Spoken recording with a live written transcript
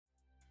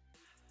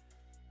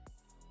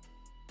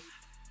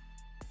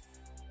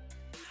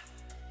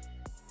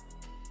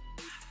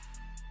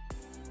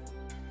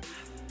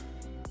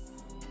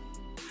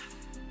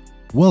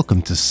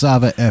Welcome to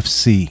Sava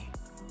FC.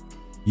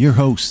 Your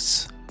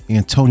hosts,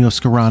 Antonio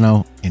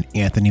Scarano and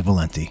Anthony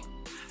Valenti.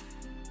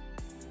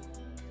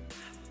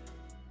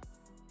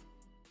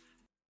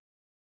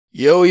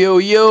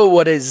 Yo,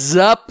 what is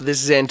up?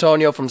 This is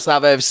Antonio from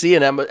Sava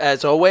FC, and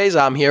as always,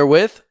 I'm here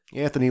with...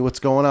 Anthony, what's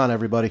going on,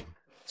 everybody?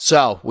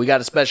 So, we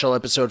got a special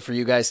episode for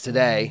you guys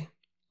today.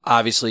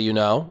 Obviously, you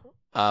know,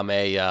 I'm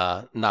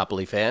a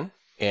Napoli fan.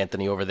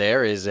 Anthony over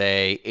there is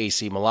a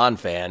AC Milan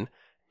fan.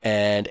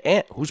 And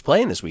Ant, who's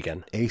playing this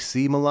weekend?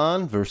 AC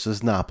Milan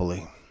versus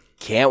Napoli.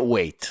 Can't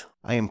wait.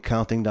 I am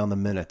counting down the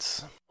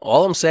minutes.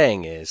 All I'm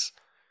saying is,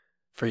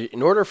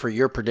 in order for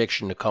your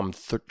prediction to come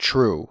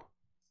true,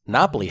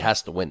 Napoli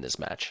has to win this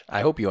match.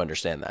 I hope you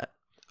understand that.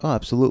 Oh,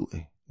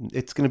 absolutely.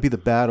 It's going to be the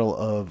battle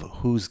of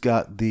who's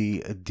got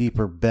the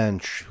deeper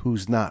bench,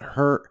 who's not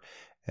hurt.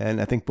 And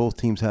I think both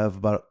teams have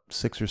about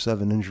 6 or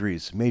 7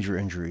 injuries, major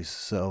injuries.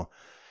 So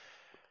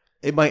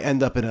it might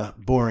end up in a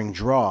boring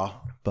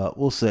draw, but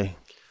we'll see.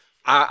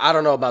 I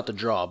don't know about the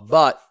draw,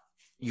 but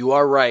you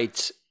are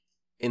right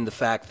in the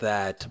fact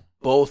that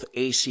both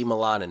AC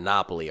Milan and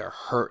Napoli are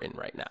hurting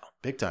right now.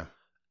 Big time.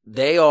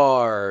 They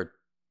are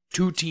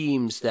two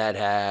teams that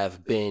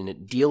have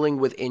been dealing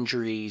with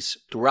injuries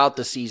throughout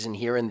the season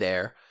here and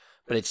there,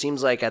 but it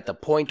seems like at the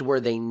point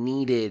where they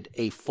needed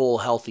a full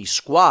healthy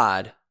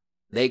squad,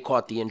 they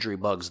caught the injury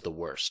bugs the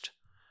worst.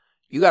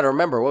 You got to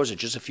remember, what was it,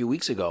 just a few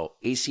weeks ago,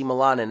 AC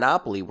Milan and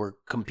Napoli were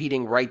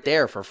competing right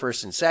there for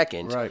first and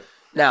second. Right.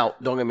 Now,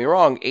 don't get me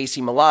wrong, AC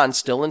Milan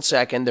still in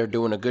second. They're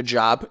doing a good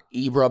job.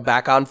 Ibra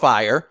back on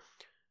fire.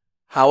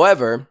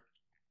 However,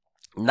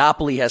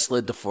 Napoli has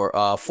slid to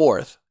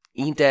fourth.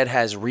 Inter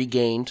has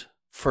regained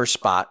first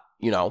spot,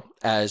 you know,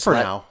 as for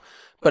now.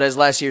 But as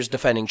last year's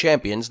defending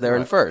champions, they're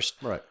in first.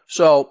 Right.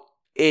 So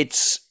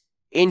it's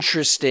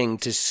interesting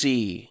to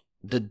see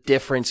the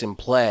difference in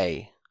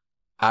play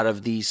out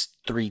of these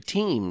three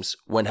teams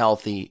when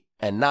healthy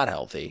and not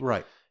healthy.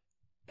 Right.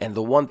 And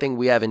the one thing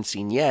we haven't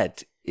seen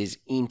yet is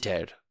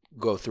Inter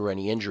go through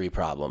any injury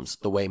problems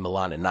the way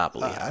Milan and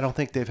Napoli have. I don't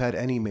think they've had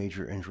any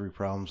major injury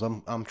problems.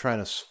 I'm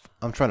trying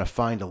to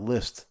find a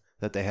list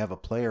that they have a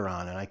player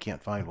on, and I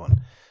can't find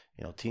one.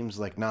 You know, teams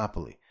like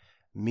Napoli,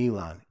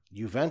 Milan,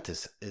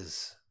 Juventus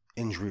is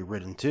injury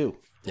ridden too.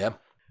 Yeah.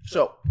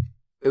 So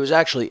it was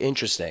actually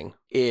interesting.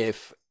 I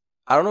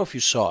don't know if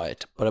you saw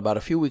it, but about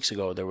a few weeks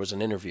ago there was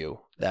an interview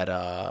that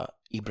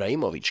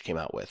Ibrahimovic came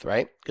out with,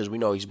 right? Because we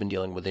know he's been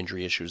dealing with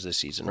injury issues this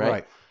season, right?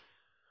 Right.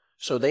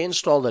 So they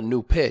installed a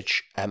new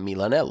pitch at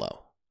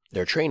Milanello,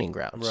 their training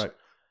grounds. Right.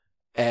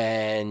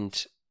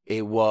 And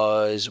it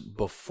was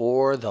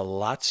before the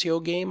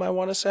Lazio game, I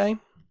want to say.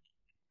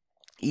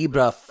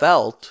 Ibra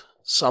felt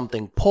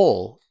something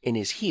pull in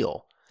his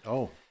heel.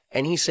 Oh.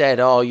 And he said,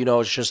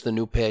 it's just the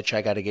new pitch.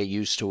 I got to get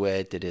used to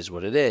it. It is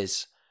what it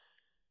is.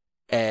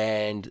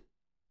 And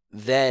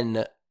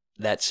then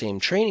that same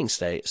training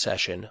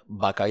session,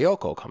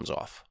 Bakayoko comes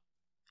off.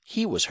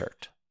 He was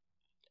hurt.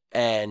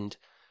 And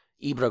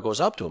Ibra goes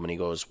up to him and he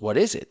goes, "What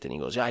is it?" And he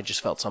goes, "Yeah, I just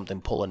felt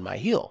something pull in my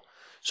heel."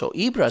 So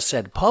Ibra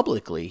said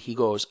publicly, he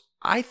goes,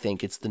 "I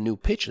think it's the new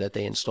pitch that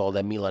they installed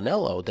at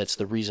Milanello that's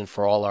the reason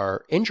for all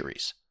our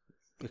injuries."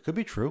 It could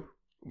be true.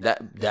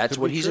 That's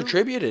what he's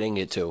attributing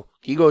it to.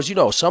 He goes,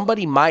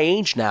 somebody my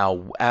age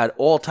now, at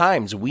all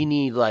times, we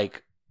need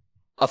like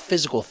a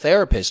physical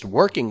therapist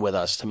working with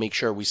us to make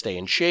sure we stay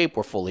in shape,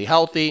 we're fully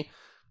healthy.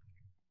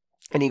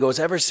 And he goes,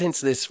 ever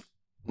since this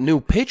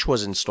new pitch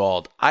was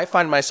installed, I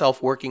find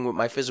myself working with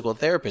my physical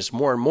therapist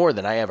more and more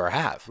than I ever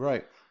have.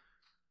 Right.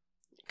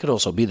 It could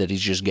also be that he's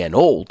just getting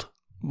old,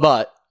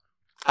 but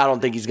I don't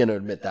think he's going to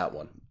admit that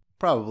one.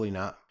 Probably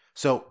not.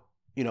 So,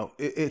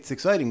 it's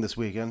exciting this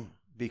weekend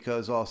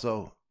because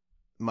also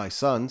my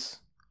sons,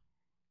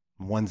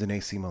 one's an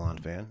AC Milan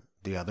fan,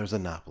 the other's a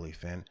Napoli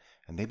fan,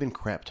 and they've been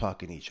crap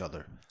talking each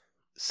other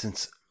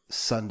since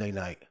Sunday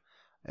night,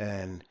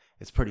 and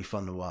it's pretty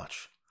fun to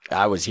watch.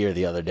 I was here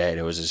the other day and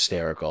it was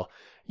hysterical.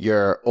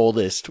 Your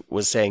oldest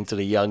was saying to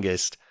the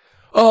youngest,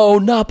 "Oh,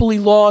 Napoli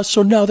lost,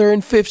 so now they're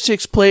in 5th,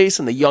 6th place."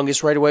 And the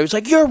youngest right away was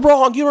like, "You're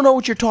wrong. You don't know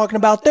what you're talking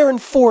about. They're in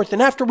 4th,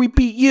 and after we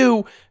beat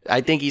you..."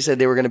 I think he said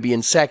they were going to be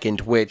in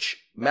 2nd, which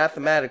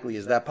mathematically,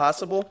 is that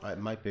possible? It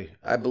might be.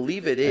 I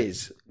believe it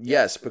is.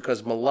 Yes,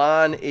 because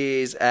Milan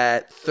is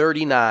at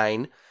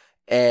 39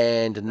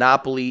 and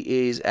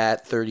Napoli is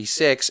at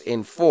 36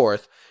 in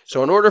 4th.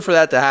 So in order for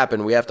that to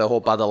happen, we have to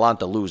hope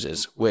Atalanta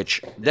loses,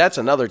 which that's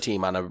another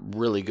team on a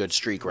really good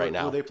streak right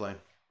now. Who are they playing?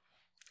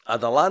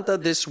 Atalanta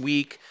this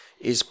week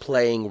is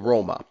playing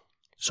Roma.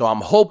 So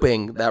I'm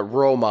hoping that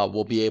Roma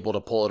will be able to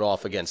pull it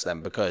off against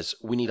them because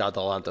we need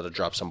Atalanta to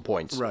drop some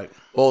points. Right.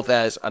 Both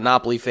as a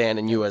Napoli fan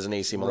and you as an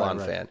AC Milan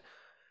fan.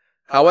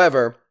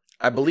 However,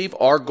 I believe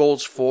our goal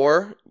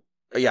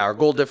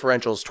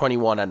differential is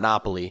 21 at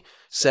Napoli,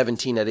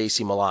 17 at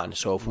AC Milan.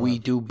 So if we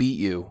do beat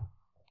you,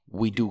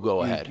 we do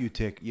go ahead. You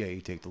take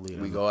the lead.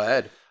 We go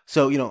ahead.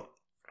 So,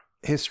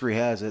 history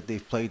has it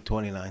they've played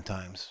 29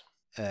 times,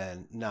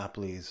 and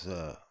Napoli's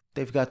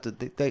they've got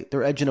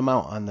they're edging them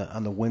out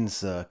on the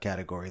wins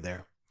category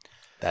there.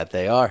 That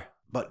they are.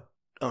 But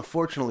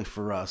unfortunately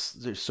for us,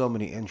 there's so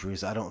many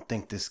injuries. I don't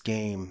think this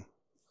game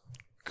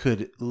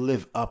could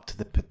live up to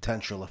the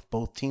potential. If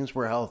both teams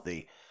were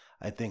healthy,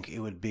 I think it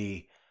would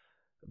be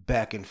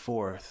back and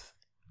forth.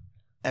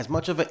 As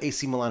much of an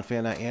AC Milan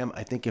fan I am,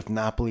 I think if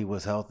Napoli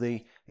was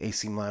healthy,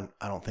 AC Milan,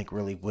 I don't think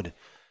really would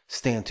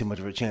stand too much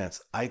of a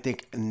chance. I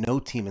think no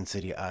team in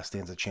Serie A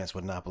stands a chance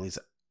when Napoli's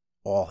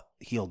all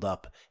healed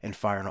up and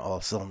firing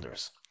all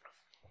cylinders.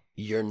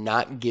 You're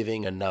not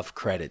giving enough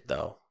credit,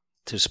 though,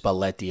 to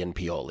Spalletti and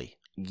Pioli.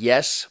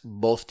 Yes,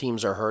 both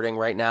teams are hurting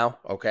right now,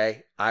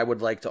 okay? I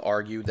would like to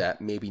argue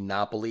that maybe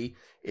Napoli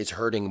is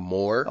hurting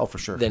more for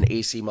sure. than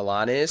AC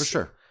Milan is. For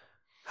sure.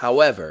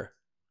 However,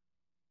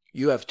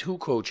 you have two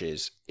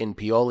coaches in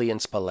Pioli and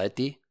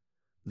Spalletti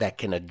that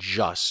can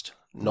adjust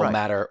no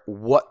matter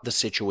what the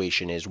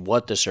situation is,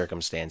 what the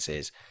circumstance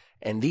is.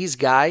 And these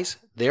guys,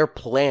 they're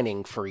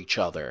planning for each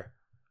other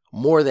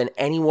more than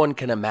anyone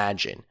can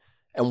imagine.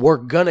 And we're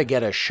going to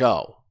get a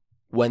show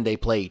when they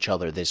play each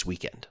other this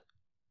weekend.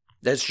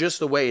 That's just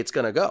the way it's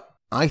going to go.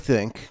 I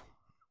think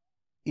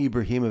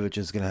Ibrahimovic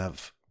is going to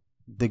have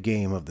the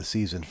game of the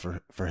season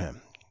for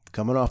him.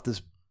 Coming off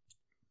this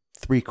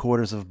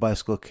 3/4 of a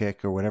bicycle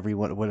kick or whatever you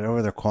want,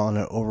 whatever they're calling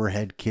it,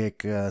 overhead kick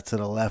to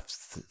the left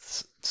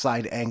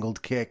side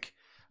angled kick.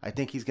 I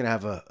think he's going to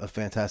have a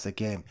fantastic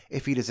game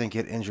if he doesn't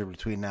get injured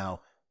between now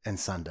and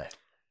Sunday.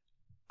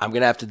 I'm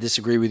going to have to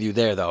disagree with you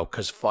there, though,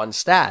 because fun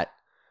stat,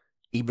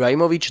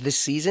 Ibrahimovic this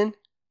season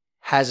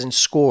hasn't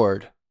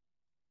scored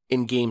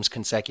in games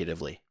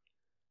consecutively.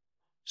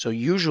 So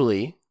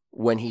usually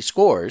when he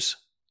scores,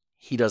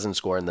 he doesn't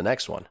score in the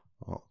next one.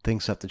 Well,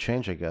 things have to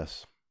change, I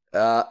guess.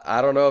 I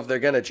don't know if they're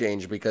going to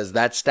change because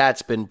that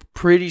stat's been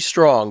pretty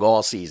strong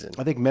all season.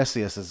 I think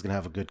Messias is going to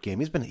have a good game.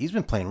 He's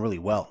been playing really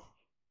well.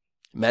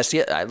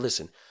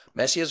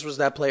 Messias was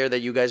that player that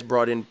you guys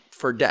brought in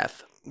for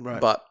death.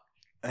 Right. But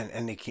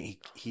and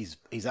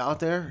he's out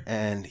there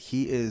and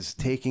he is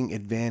taking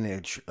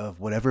advantage of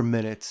whatever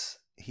minutes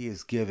he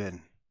is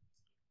given,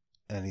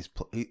 and he's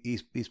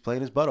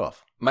playing his butt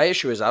off. My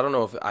issue is I don't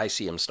know if I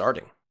see him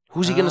starting.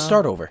 Who's he going to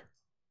start over?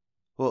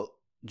 Well,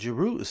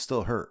 Giroud is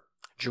still hurt.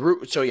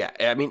 Giroud. So yeah,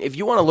 I mean, if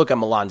you want to look at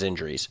Milan's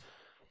injuries,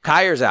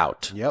 Kayer's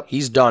out. Yep.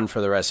 He's done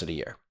for the rest of the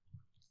year.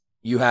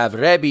 You have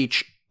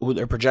Rebic, who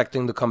they're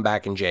projecting to come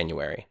back in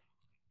January.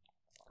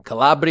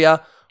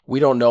 Calabria, we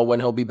don't know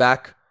when he'll be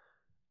back.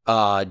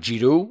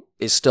 Giroud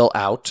is still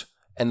out.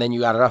 And then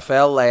you got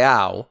Rafael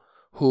Leao,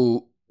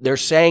 who they're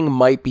saying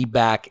might be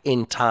back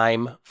in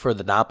time for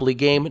the Napoli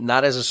game.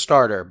 Not as a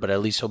starter, but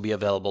at least he'll be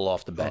available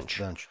off the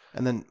bench.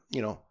 And then,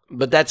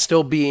 But that's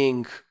still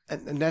being...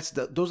 And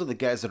those are the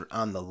guys that are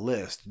on the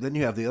list. Then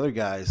you have the other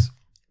guys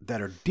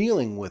that are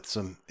dealing with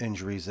some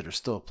injuries that are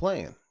still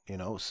playing,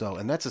 So,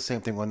 and that's the same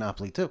thing with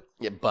Napoli too.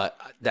 Yeah, but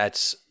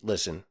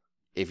listen,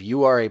 if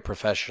you are a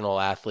professional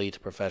athlete, a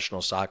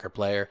professional soccer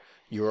player,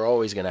 you're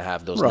always going to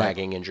have those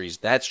nagging injuries.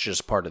 That's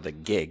just part of the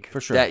gig. For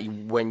sure. That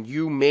when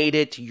you made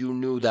it, you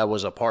knew that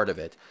was a part of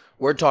it.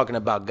 We're talking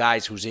about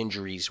guys whose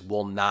injuries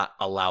will not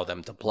allow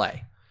them to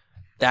play.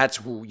 That's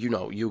who,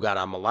 you got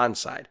on Milan's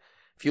side.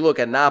 If you look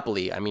at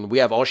Napoli, I mean, we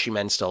have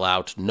Osimhen still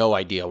out. No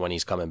idea when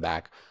he's coming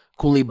back.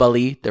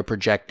 Koulibaly, they're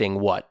projecting,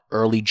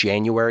 early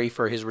January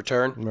for his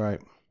return?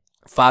 Right.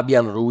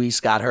 Fabian Ruiz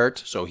got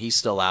hurt, so he's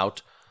still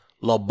out.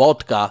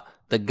 Lobotka,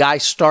 the guy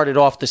started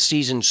off the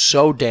season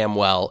so damn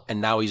well, and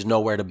now he's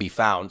nowhere to be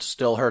found.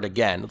 Still hurt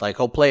again.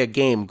 He'll play a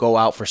game, go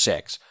out for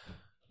 6.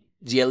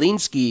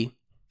 Zielinski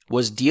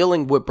was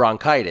dealing with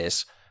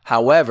bronchitis.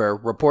 However,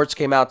 reports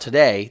came out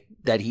today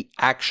that he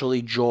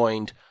actually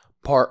joined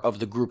part of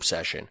the group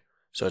session.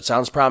 So it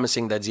sounds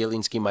promising that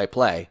Zielinski might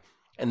play.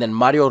 And then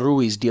Mario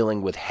Rui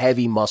dealing with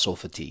heavy muscle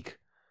fatigue.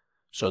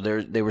 So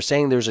they were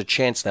saying there's a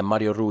chance that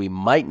Mario Rui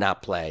might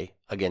not play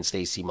against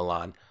AC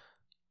Milan.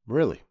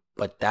 Really?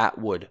 But that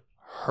would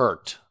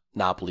hurt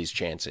Napoli's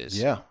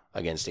chances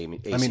against AC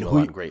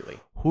Milan greatly.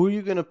 Who are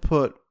you going to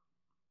put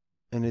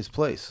in his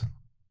place?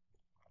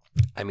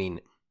 I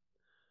mean,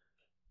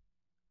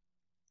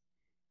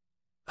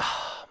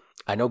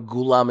 I know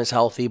Gulam is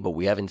healthy, but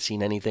we haven't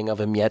seen anything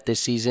of him yet this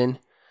season.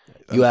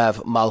 You have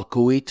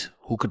Malkuit,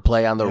 who could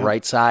play on the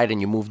right side, and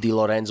you move Di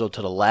Lorenzo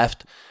to the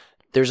left.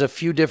 There's a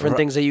few different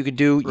things that you could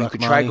do. You could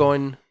try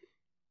going...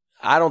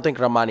 I don't think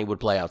Ramani would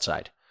play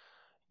outside.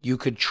 You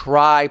could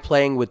try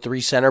playing with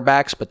 3 center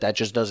backs, but that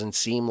just doesn't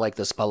seem like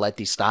the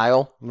Spalletti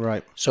style.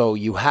 Right. So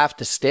you have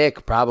to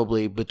stick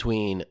probably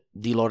between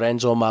Di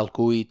Lorenzo,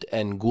 Malkuit,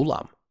 and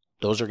Gulam.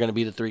 Those are going to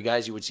be the 3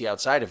 guys you would see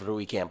outside if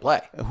Rui can't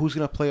play. Who's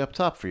going to play up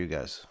top for you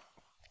guys?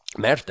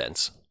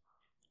 Mertens.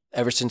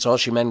 Ever since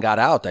Osimhen got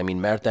out, I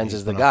mean, Mertens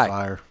is the guy.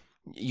 Fire.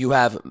 You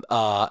have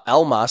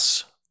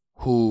Elmas,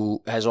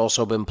 who has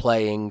also been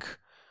playing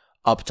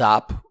up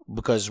top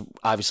because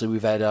obviously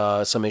we've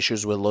had some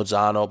issues with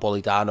Lozano,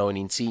 Politano, and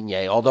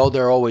Insigne. Although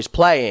they're always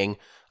playing,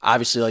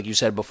 obviously, like you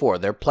said before,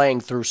 they're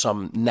playing through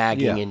some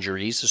nagging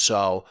injuries.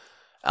 So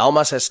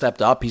Elmas has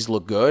stepped up. He's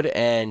looked good.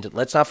 And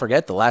let's not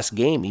forget the last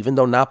game, even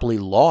though Napoli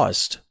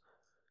lost,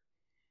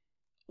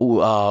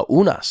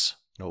 Unas.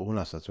 No,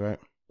 Unas, that's right.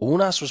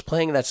 Unas was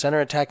playing that center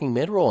attacking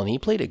mid role, and he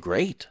played it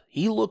great.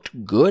 He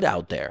looked good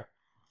out there.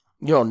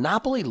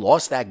 Napoli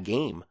lost that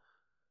game.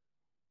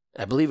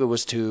 I believe it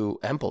was to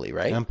Empoli,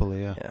 right?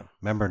 Empoli, yeah.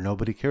 Remember,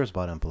 nobody cares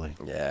about Empoli.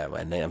 Yeah,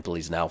 and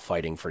Empoli's now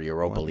fighting for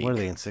Europa League. What are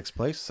they in 6th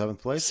place, 7th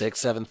place?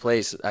 6th, 7th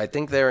place. I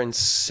think they're in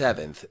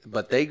 7th,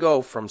 but they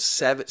go from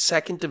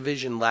 2nd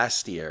division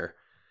last year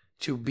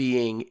to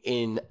being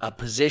in a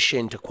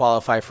position to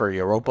qualify for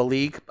Europa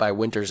League by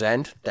winter's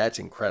end. That's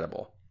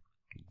incredible.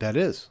 That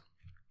is.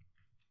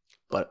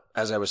 But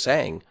as I was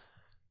saying,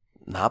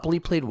 Napoli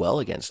played well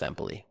against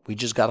Empoli. We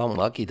just got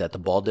unlucky that the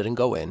ball didn't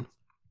go in.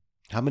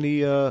 How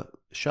many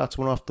shots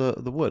went off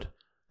the wood?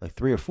 Like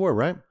 3 or 4,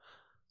 right?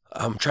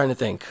 I'm trying to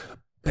think.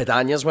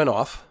 Petagna's went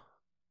off.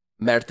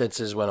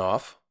 Mertens's went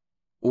off.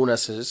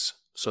 Unas's.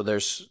 So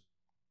there's...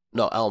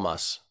 No,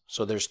 Elmas.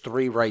 So there's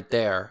 3 right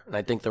there. And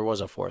I think there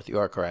was a 4th. You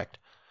are correct.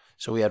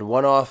 So we had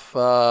 1 off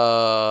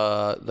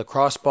the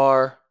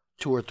crossbar,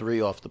 2 or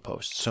 3 off the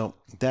post. So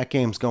that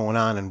game's going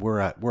on, and we're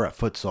at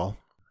futsal.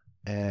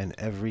 And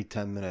every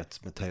 10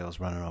 minutes, Mateo's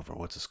running over.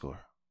 What's the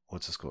score?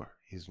 What's the score?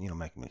 He's,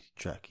 making me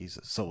check. He's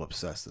so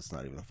obsessed, it's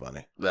not even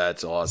funny.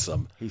 That's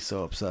awesome. He's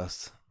so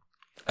obsessed.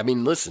 I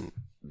mean, listen,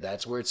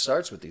 that's where it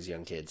starts with these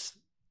young kids.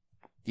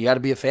 You got to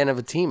be a fan of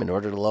a team in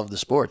order to love the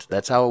sport.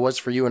 That's how it was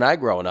for you and I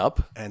growing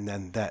up. And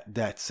then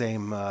that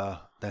same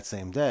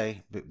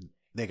day,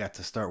 they got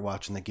to start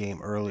watching the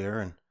game earlier,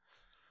 and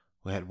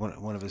we had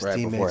one of his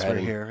teammates right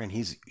here, and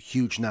he's a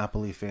huge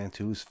Napoli fan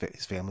too.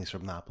 His family's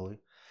from Napoli,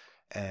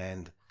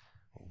 and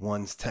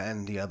one's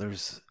 10, the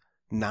other's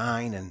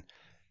 9, and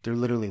they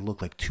literally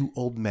look like 2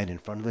 old men in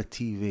front of the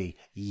TV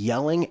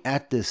yelling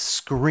at the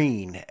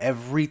screen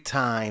every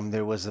time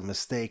there was a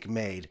mistake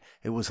made.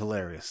 It was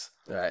hilarious.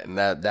 Right, and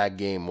that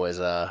game was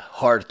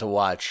hard to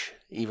watch,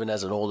 even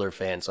as an older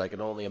fan, so I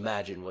can only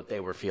imagine what they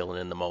were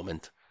feeling in the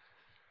moment.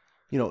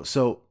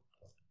 So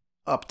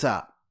up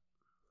top,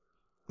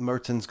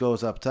 Mertens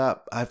goes up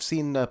top. I've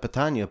seen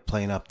Petagna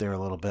playing up there a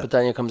little bit.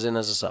 Petagna comes in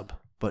as a sub.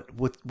 But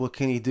what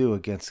can he do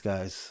against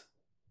guys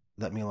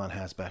that Milan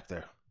has back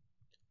there?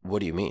 What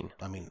do you mean?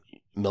 I mean,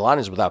 Milan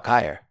is without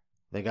Kjaer.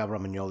 They got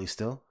Romagnoli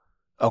still.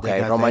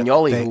 Okay,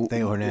 Romagnoli,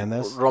 Theo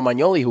Hernandez.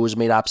 Romagnoli, who was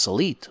made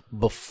obsolete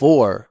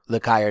before the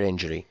Kjaer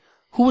injury.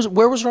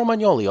 Where was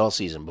Romagnoli all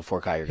season before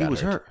Kjaer got hurt? He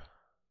was hurt.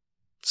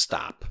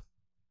 Stop.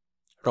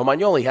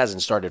 Romagnoli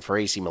hasn't started for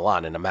AC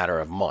Milan in a matter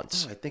of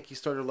months. I think he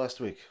started last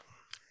week.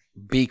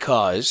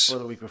 Because... Or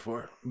the week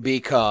before.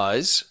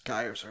 Because...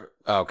 Kjaer's hurt.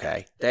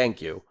 Okay,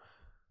 thank you.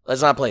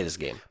 Let's not play this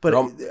game. But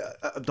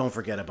don't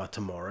forget about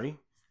Tomori.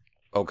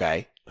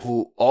 Okay.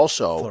 Who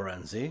also...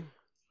 Florenzi.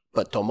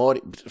 But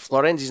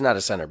Florenzi's not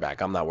a center back.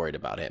 I'm not worried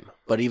about him.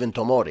 But even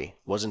Tomori.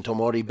 Wasn't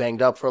Tomori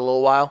banged up for a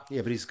little while?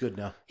 Yeah, but he's good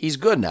now. He's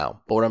good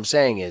now. But what I'm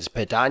saying is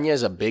Petagna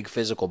is a big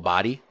physical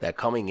body that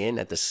coming in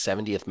at the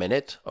 70th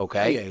minute,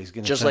 okay? Yeah, he's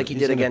gonna just like he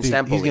did against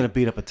Empoli. He's going to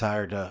beat up a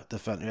tired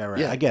defender. Yeah, right.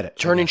 Yeah, I get it.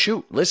 Turn and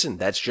shoot. Listen,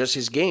 that's just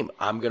his game.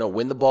 I'm going to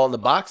win the ball in the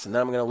box, and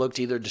then I'm going to look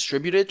to either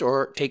distribute it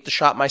or take the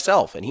shot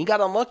myself. And he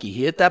got unlucky.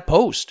 He hit that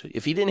post.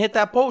 If he didn't hit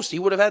that post, he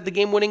would have had the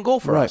game-winning goal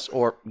for us.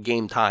 Or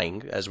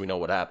game-tying, as we know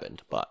what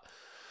happened. But...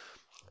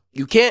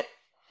 you can't...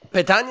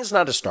 Petagna's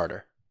not a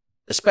starter,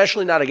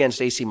 especially not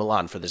against AC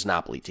Milan for this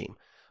Napoli team.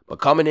 But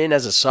coming in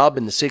as a sub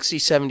in the 60th,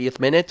 70th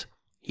minute,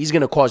 he's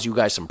going to cause you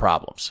guys some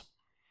problems.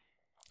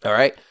 All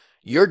right?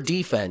 Your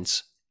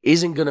defense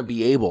isn't going to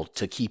be able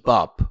to keep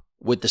up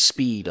with the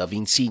speed of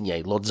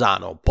Insigne,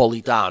 Lozano,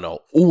 Politano,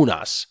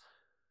 Unas.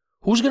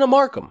 Who's going to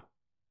mark them?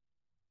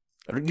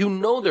 You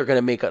know they're going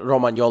to make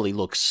Romagnoli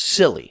look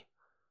silly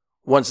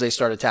once they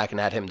start attacking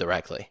at him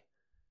directly.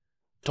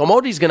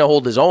 Tomori's going to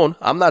hold his own.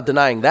 I'm not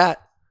denying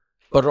that.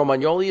 But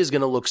Romagnoli is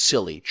going to look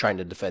silly trying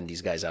to defend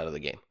these guys out of the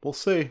game. We'll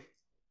see.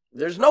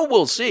 There's no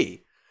we'll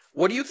see.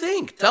 What do you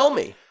think? Tell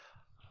me.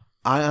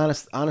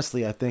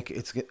 Honestly, I think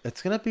it's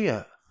going to be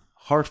a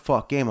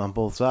hard-fought game on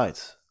both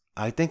sides.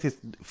 I think that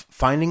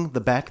finding the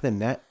back of the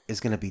net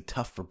is going to be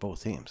tough for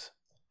both teams.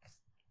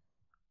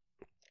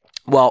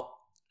 Well,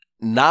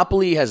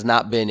 Napoli has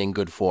not been in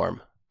good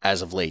form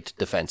as of late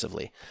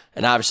defensively.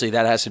 And obviously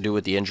that has to do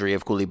with the injury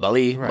of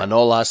Koulibaly. Right.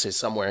 Manolas is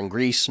somewhere in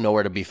Greece,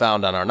 nowhere to be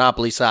found on our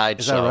Napoli side.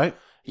 Is that right?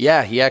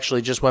 Yeah, he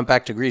actually just went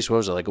back to Greece, what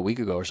was it, like a week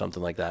ago or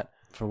something like that.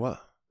 For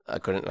what? I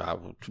couldn't,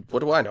 what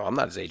do I know? I'm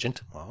not his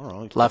agent. I don't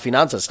know. La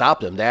Finanza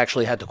stopped him. They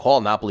actually had to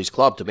call Napoli's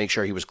club to make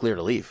sure he was clear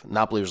to leave.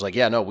 Napoli was like,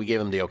 yeah, no, we gave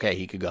him the okay,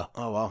 he could go.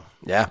 Oh, wow.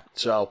 Yeah,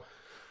 so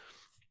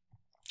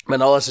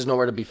Manolas is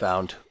nowhere to be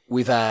found.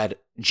 We've had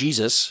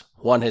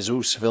Juan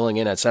Jesus filling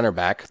in at center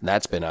back.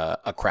 That's been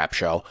a crap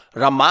show.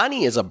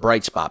 Rrahmani is a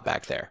bright spot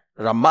back there.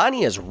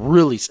 Rrahmani has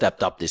really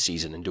stepped up this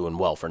season and doing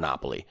well for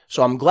Napoli.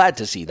 So I'm glad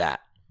to see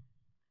that.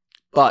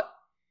 But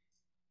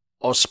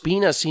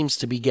Ospina seems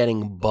to be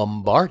getting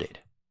bombarded.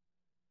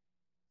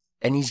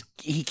 And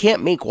he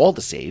can't make all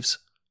the saves.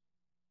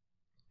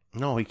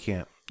 No, he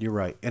can't. You're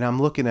right. And I'm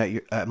looking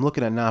at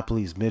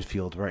Napoli's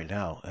midfield right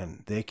now,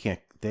 and they can't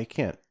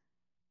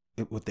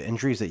with the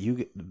injuries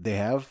that they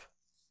have.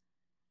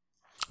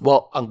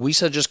 Well,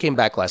 Anguissa just came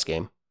back last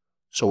game,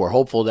 So we're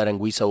hopeful that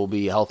Anguissa will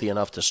be healthy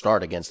enough to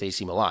start against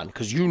AC Milan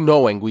because you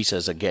know Anguissa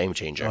is a game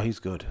changer. Oh, he's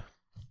good.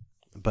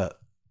 But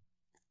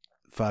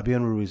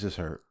Fabian Ruiz is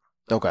hurt.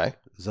 Okay.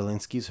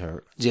 Zielinski's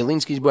hurt.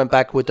 Zielinski went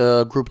back with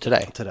the group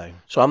today.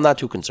 So I'm not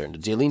too concerned.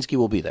 Zielinski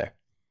will be there.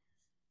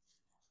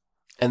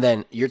 And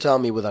then you're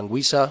telling me with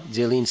Anguissa,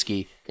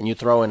 Zielinski, and you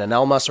throw in an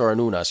Elmas or an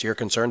Unas, you're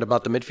concerned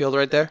about the midfield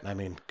right there? I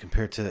mean,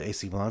 compared to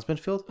AC Milan's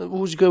midfield?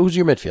 Who's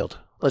your midfield?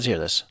 Let's hear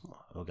this.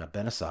 We got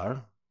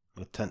Benassar.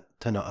 With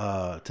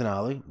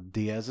Tonali.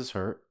 Diaz is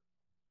hurt.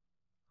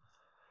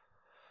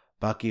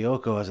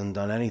 Bakayoko hasn't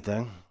done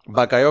anything.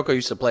 Bakayoko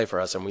used to play for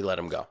us, and we let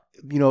him go.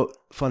 You know,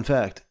 fun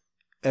fact,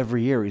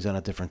 every year he's on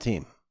a different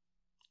team.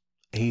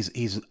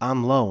 He's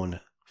on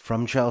loan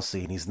from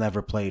Chelsea, and he's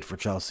never played for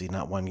Chelsea,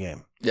 not one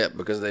game. Yeah,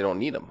 because they don't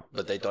need him,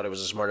 but they thought it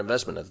was a smart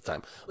investment at the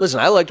time.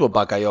 Listen, I liked what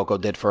Bakayoko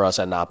did for us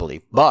at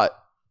Napoli, but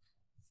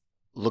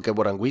look at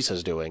what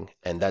Anguissa's doing,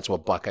 and that's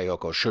what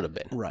Bakayoko should have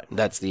been. Right.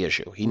 That's the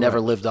issue. He never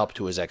lived up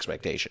to his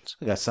expectations.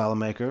 We got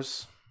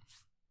Salamakers,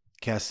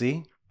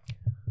 Cassie.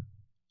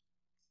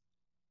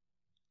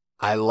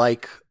 I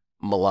like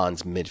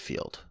Milan's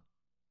midfield.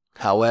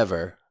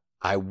 However,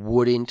 I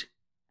wouldn't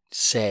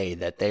say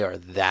that they are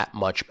that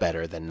much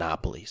better than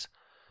Napoli's.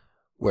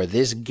 Where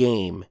this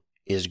game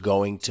is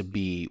going to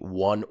be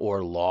won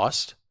or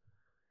lost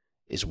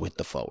is with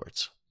the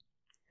forwards.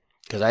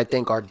 Because I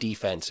think our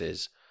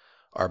defenses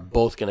are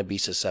both going to be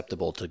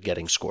susceptible to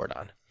getting scored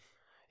on.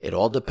 It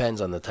all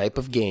depends on the type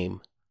of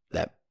game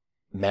that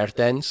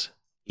Mertens,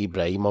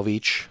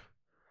 Ibrahimovic,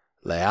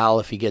 Leal,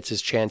 if he gets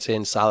his chance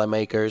in,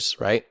 Salamakers,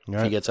 right?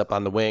 If he gets up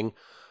on the wing,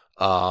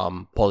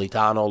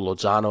 Politano,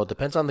 Lozano. It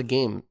depends on the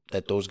game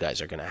that those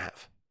guys are going to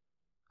have.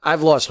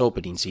 I've lost hope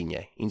in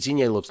Insigne.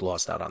 Insigne looks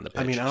lost out on the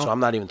pitch, so I'm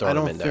not even throwing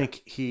him in there. I don't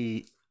think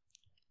he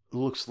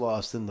looks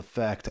lost in the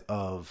fact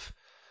of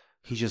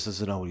he just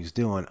doesn't know what he's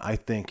doing. I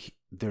think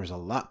there's a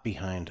lot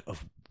behind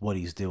of what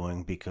he's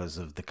doing because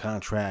of the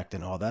contract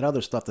and all that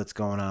other stuff that's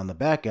going on in the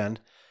back end.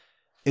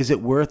 Is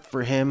it worth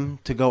for him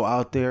to go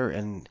out there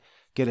and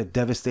get a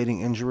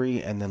devastating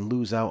injury and then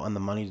lose out on the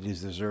money that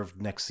he's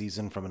deserved next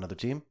season from another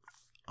team?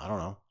 I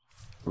don't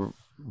know.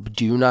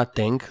 Do you not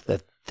think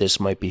that this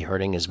might be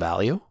hurting his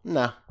value?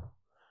 Nah.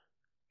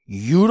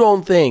 You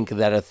don't think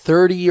that a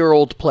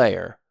 30-year-old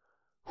player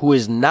who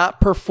is not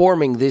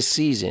performing this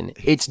season,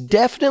 it's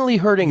definitely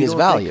hurting his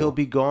value. Think he'll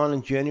be gone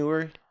in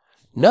January?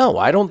 No,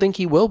 I don't think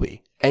he will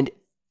be. And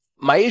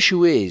my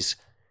issue is,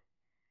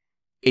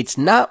 it's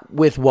not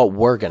with what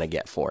we're going to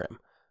get for him.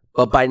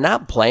 But by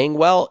not playing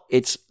well,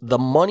 it's the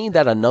money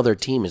that another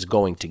team is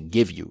going to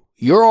give you.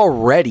 You're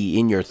already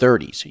in your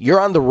 30s.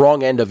 You're on the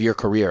wrong end of your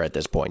career at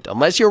this point.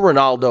 Unless you're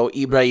Ronaldo,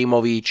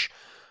 Ibrahimovic,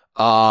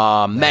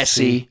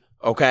 Messi,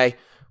 okay?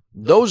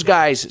 Those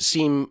guys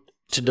seem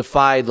to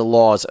defy the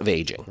laws of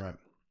aging. Right.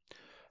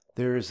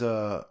 There's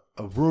a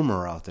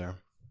rumor out there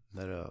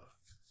that a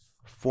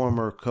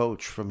former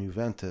coach from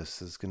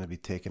Juventus is going to be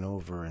taking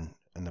over in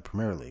the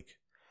Premier League.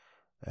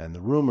 And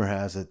the rumor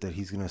has it that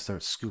he's going to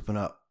start scooping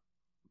up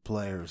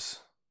players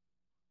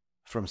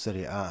from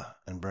Serie A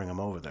and bring them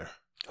over there.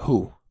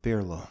 Who?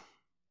 Pirlo.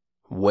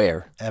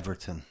 Where?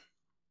 Everton.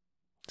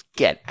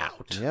 Get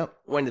out. Yep.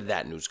 When did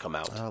that news come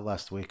out?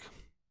 Last week.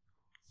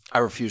 I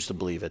refuse to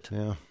believe it.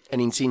 Yeah.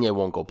 And Insigne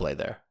won't go play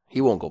there.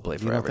 He won't go play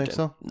for Everton. Think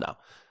so? No.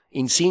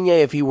 Insigne,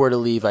 if he were to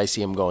leave, I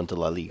see him going to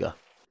La Liga.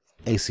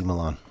 AC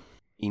Milan.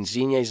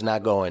 Insigne's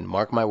not going,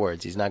 mark my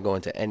words, he's not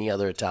going to any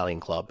other Italian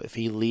club. If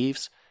he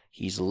leaves,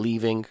 he's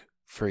leaving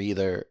for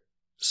either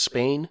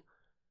Spain,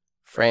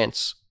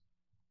 France,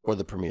 or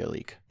the Premier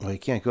League. Well, he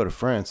can't go to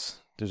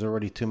France. There's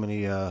already too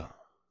many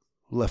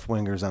left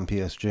wingers on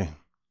PSG.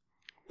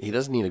 He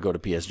doesn't need to go to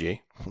PSG.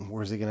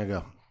 Where's he going to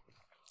go?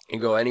 He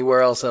can go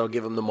anywhere else that'll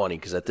give him the money,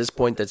 because at this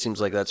point, that seems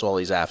like that's all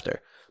he's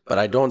after. But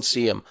I don't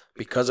see him,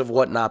 because of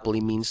what Napoli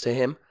means to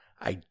him,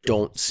 I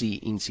don't see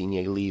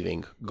Insigne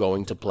leaving,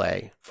 going to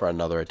play for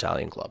another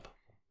Italian club.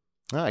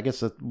 I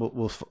guess that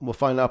we'll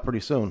find out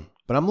pretty soon.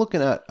 But I'm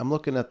looking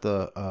at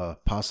the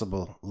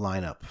possible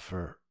lineup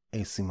for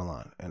AC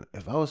Milan, and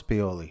if I was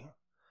Pioli,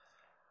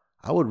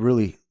 I would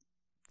really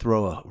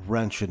throw a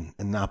wrench in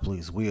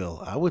Napoli's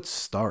wheel. I would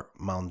start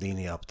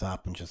Maldini up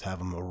top and just have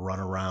him run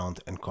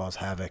around and cause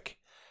havoc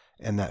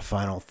in that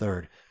final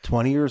third.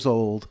 20 years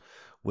old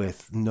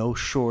with no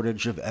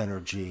shortage of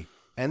energy,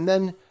 and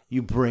then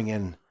you bring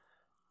in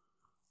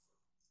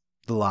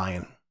the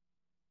Lion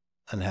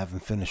and have him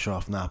finish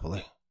off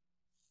Napoli.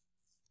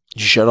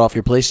 Did you shut off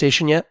your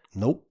PlayStation yet?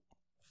 Nope.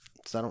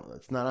 It's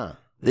not on.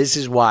 This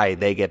is why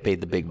they get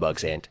paid the big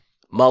bucks, Ant.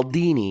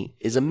 Maldini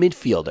is a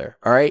midfielder,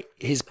 all right?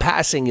 His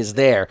passing is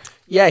there.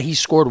 Yeah, he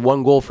scored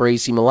 1 goal for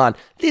AC Milan.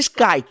 This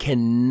guy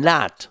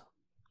cannot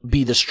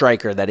be the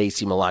striker that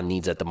AC Milan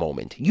needs at the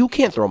moment. You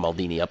can't throw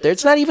Maldini up there.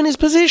 It's not even his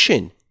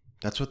position.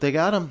 That's what they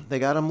got him. They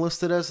got him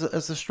listed as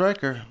a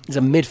striker. He's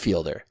a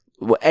midfielder.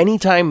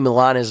 Anytime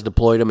Milan has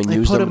deployed him and they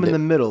used put him in the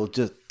middle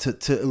just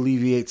to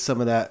alleviate some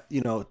of that,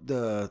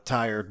 the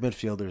tired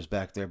midfielders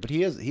back there. But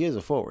he is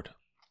a forward.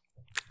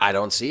 I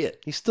don't see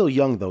it. He's still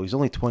young though. He's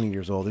only 20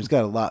 years old. He's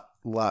got a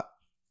lot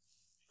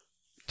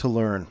to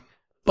learn.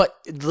 But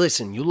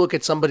listen, you look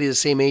at somebody the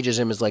same age as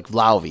him as like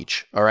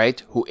Vlahovic, all right,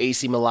 who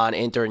AC Milan,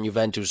 Inter, and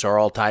Juventus are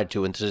all tied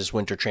to into this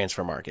winter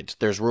transfer market.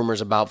 There's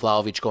rumors about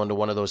Vlahovic going to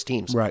one of those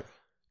teams. Right.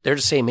 They're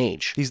the same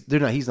age. He's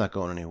not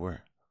going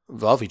anywhere.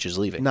 Vlahovic is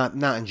leaving. Not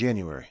in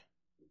January.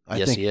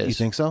 Yes, he is. You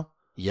think so?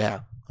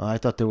 Yeah. I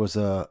thought there was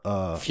a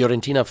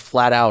Fiorentina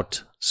flat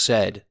out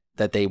said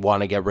that they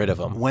want to get rid of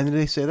him. When did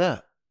they say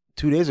that?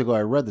 2 days ago,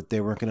 I read that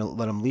they weren't going to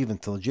let him leave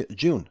until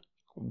June.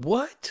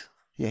 What?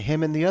 Yeah,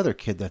 him and the other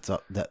kid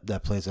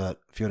that plays at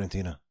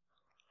Fiorentina.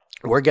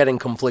 We're getting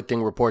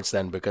conflicting reports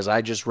then, because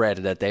I just read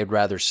that they'd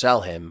rather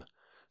sell him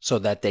so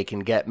that they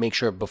can make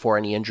sure before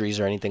any injuries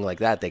or anything like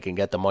that, they can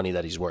get the money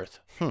that he's worth.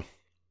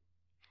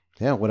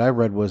 Yeah, what I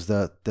read was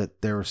that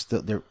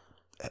they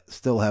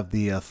still have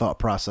the thought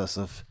process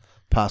of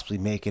possibly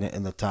making it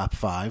in the top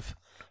 5,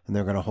 and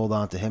they're going to hold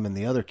on to him and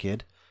the other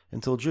kid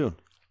until June.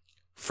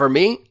 For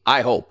me,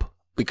 I hope,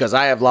 because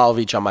I have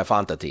Vlahovic on my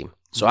Fanta team.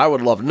 So I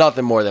would love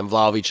nothing more than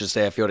Vlahovic to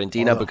stay at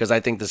Fiorentina because I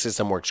think the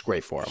system works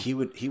great for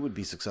him. He would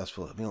be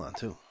successful at Milan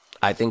too.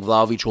 I think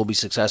Vlahovic will be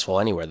successful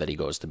anywhere that he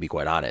goes, to be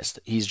quite honest.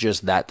 He's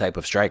just that type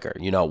of striker.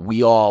 You know,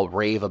 we all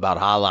rave about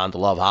Haaland,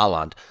 love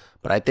Haaland,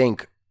 but I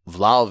think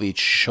Vlahovic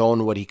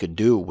shown what he could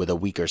do with a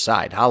weaker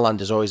side. Haaland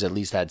has always at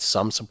least had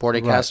some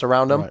supporting cast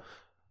around him. Right.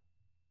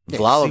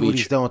 Vlahovic, see what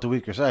he's done with the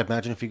weaker side.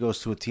 Imagine if he goes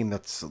to a team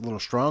that's a little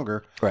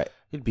stronger. right?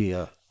 He'd be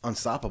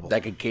unstoppable.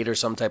 That could cater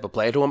some type of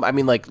play to him. I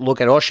mean, like,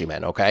 look at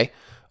Osimhen, okay?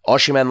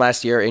 Osimhen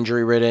last year,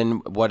 injury-ridden,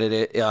 what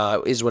it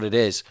is what it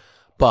is.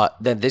 But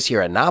then this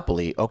year at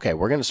Napoli, okay,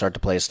 we're going to start to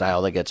play a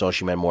style that gets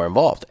Osimhen more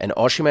involved. And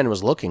Osimhen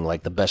was looking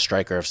like the best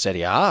striker of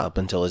Serie A up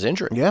until his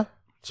injury. Yeah.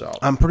 So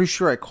I'm pretty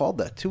sure I called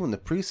that too in the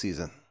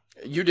preseason.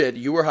 You did.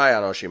 You were high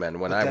on Osimhen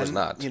when I was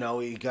not. You know,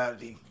 he got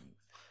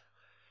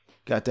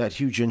that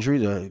huge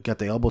injury, got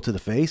the elbow to the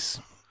face.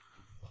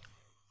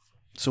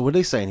 So what are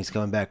they saying? He's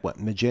coming back, what,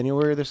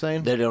 mid-January they're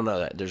saying? They don't know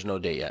that. There's no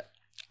date yet.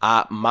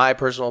 My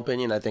personal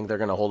opinion, I think they're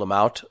going to hold him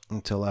out.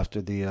 Until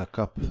after the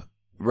Cup.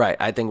 Right.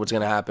 I think what's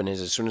going to happen is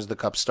as soon as the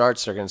Cup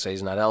starts, they're going to say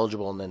he's not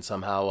eligible, and then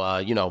somehow,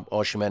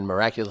 Osimhen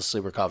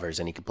miraculously recovers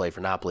and he can play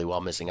for Napoli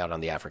while missing out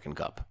on the African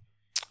Cup.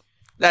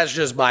 That's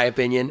just my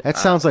opinion. That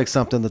sounds like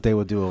something that they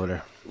would do over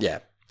there. Yeah.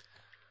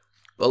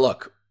 But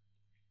look,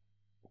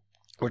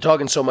 we're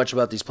talking so much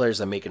about these players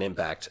that make an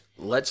impact.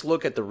 Let's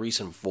look at the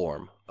recent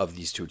form of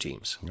these two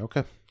teams.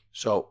 Okay.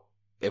 So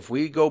if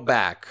we go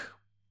back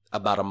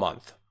about a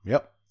month,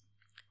 Yep.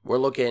 we're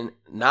looking,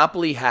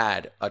 Napoli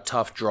had a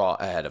tough draw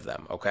ahead of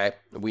them, okay?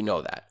 We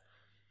know that.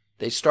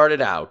 They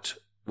started out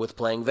with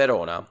playing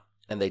Verona,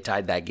 and they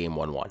tied that game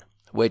 1-1,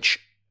 which,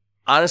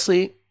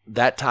 honestly,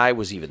 that tie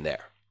was even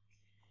there.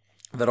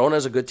 Verona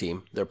is a good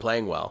team. They're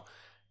playing well.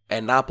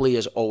 And Napoli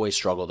has always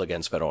struggled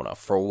against Verona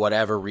for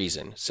whatever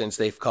reason since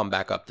they've come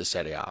back up to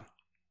Serie A.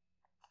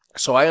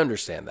 So I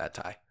understand that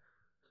tie.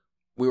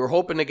 We were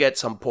hoping to get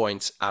some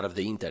points out of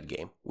the Inter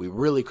game. We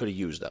really could have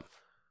used them.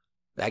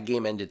 That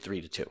game ended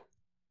 3-2.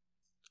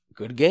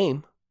 Good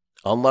game.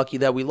 Unlucky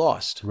that we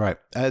lost. Right.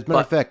 As a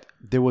matter of fact,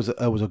 there was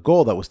a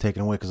goal that was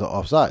taken away because of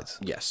offsides.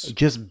 Yes.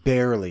 Just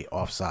barely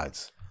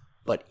offsides.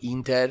 But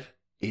Inter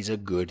is a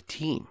good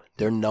team.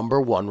 They're number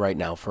 1 right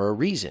now for a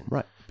reason.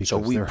 Right. Because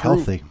So they're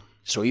healthy.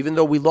 So even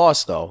though we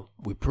lost, though,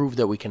 we proved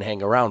that we can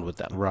hang around with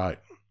them. Right.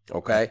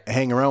 Okay?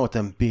 Hang around with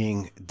them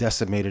being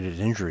decimated in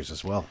injuries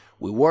as well.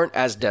 We weren't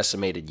as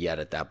decimated yet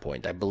at that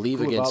point. I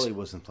believe against... Koulibaly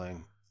wasn't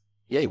playing.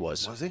 Yeah, he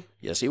was. Was he?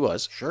 Yes, he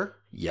was. Sure.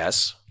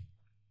 Yes.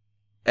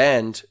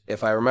 And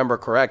if I remember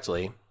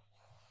correctly,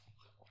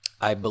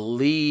 I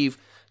believe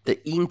the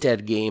Inter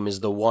game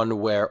is the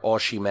one where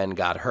Osimhen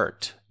got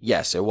hurt.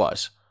 Yes, it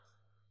was.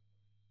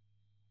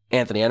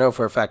 Anthony, I know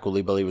for a fact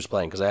Koulibaly was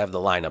playing because I have the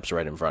lineups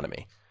right in front of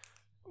me.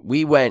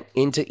 We went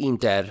into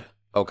Inter,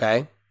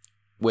 okay,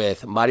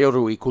 with Mario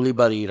Rui,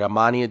 Koulibaly,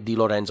 Ramani, and Di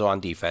Lorenzo on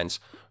defense,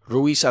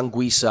 Ruiz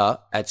Anguissa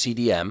at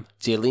CDM,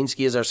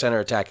 Zielinski as our center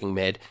attacking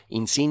mid,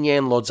 Insigne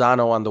and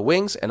Lozano on the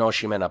wings, and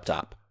Osimhen up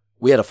top.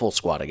 We had a full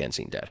squad against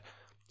Inter.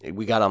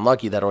 We got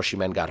unlucky that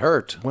Osimhen got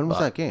hurt. When was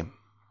that game?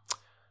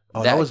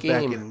 Oh, that was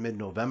back in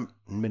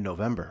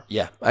mid-November.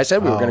 Yeah, I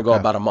said we were going to go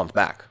about a month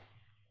back.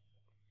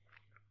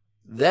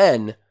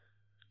 Then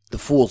the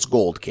fool's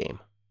gold came.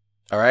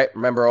 All right,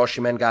 remember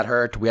Osimhen got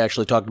hurt. We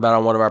actually talked about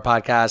on one of our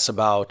podcasts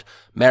about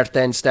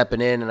Mertens stepping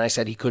in, and I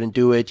said he couldn't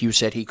do it. You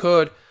said he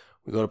could.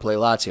 We go to play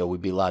Lazio. We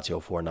beat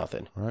Lazio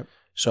 4-0. Right.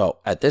 So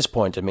at this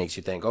point, it makes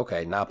you think,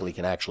 okay, Napoli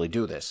can actually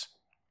do this.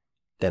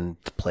 Then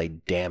to play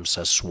damn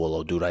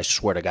Sassuolo, dude. I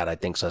swear to God, I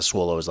think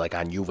Sassuolo is like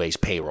on Juve's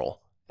payroll.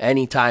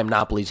 Anytime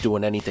Napoli's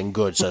doing anything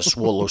good,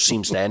 Sassuolo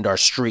seems to end our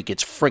streak.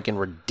 It's freaking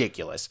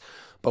ridiculous.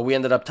 But we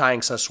ended up tying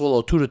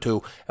Sassuolo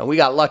 2-2, and we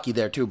got lucky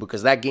there too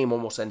because that game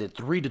almost ended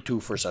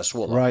 3-2 for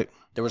Sassuolo. Right.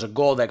 There was a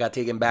goal that got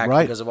taken back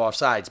Right. because of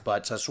offsides,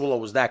 but Sassuolo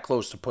was that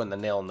close to putting the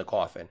nail in the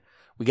coffin.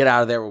 We get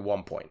out of there with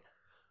 1 point.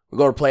 We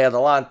go to play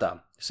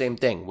Atalanta. Same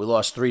thing. We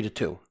lost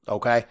 3-2.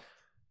 Okay.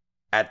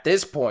 At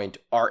this point,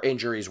 our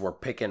injuries were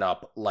picking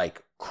up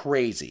like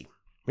crazy.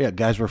 Yeah,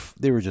 guys were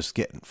just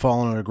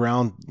falling on the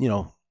ground,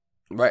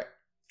 Right.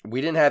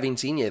 We didn't have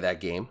Insigne that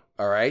game,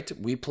 all right?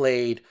 We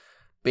played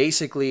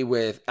basically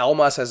with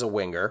Elmas as a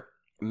winger.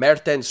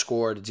 Mertens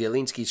scored,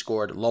 Zielinski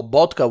scored.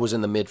 Lobotka was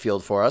in the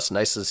midfield for us.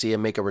 Nice to see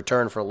him make a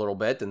return for a little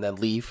bit and then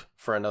leave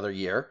for another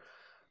year.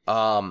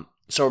 So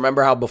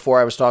remember how before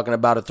I was talking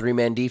about a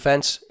three-man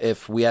defense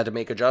if we had to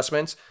make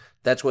adjustments?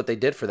 That's what they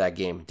did for that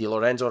game. Di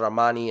Lorenzo,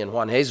 Ramani, and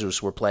Juan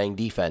Jesus were playing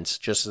defense,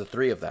 just the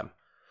three of them.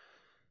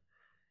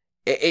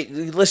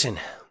 Listen,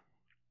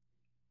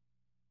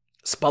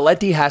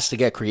 Spalletti has to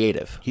get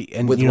creative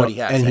with what he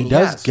has. And he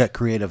does get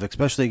creative,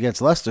 especially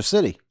against Leicester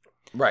City.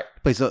 Right. He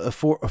plays a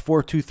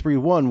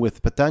 4-2-3-1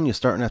 with Petagna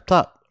starting up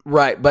top.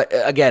 Right, but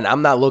again,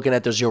 I'm not looking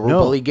at those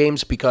Europa League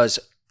games because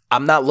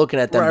I'm not looking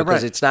at them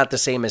because it's not the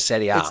same as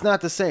Serie A. It's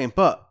not the same,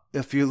 but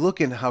if you're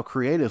looking how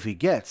creative he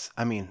gets,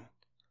 I mean,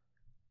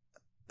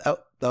 that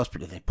was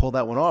pretty. They pulled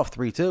that one off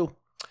 3-2.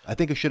 I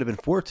think it should have been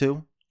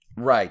 4-2.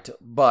 Right,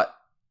 but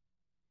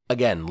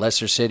again,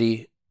 Leicester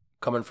City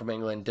coming from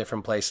England,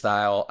 different play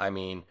style. I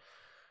mean,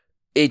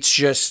 it's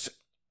just.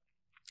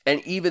 And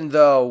even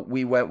though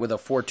we went with a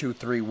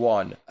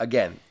 4-2-3-1,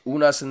 again,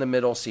 Unas in the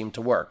middle seemed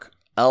to work.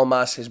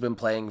 Elmas has been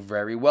playing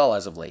very well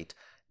as of late.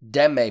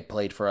 Demme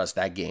played for us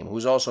that game,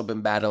 who's also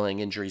been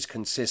battling injuries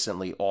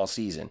consistently all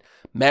season.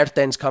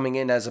 Mertens coming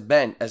in as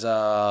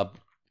a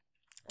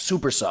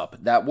super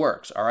sub. That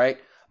works, all right?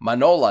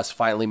 Manolas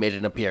finally made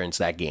an appearance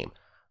that game.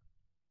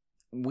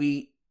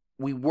 We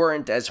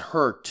weren't as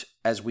hurt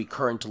as we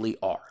currently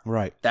are.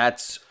 Right.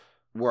 That's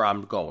where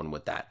I'm going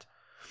with that.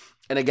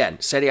 And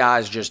again, Serie A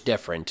is just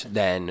different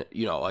than,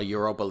 a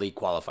Europa League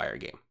qualifier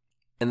game.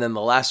 And then the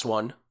last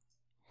one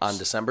on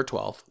December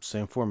 12th.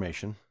 Same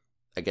formation.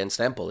 Against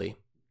Empoli.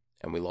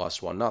 And we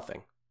lost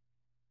 1-0.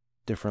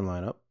 Different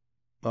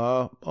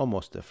lineup.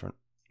 Almost different.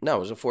 No, it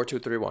was a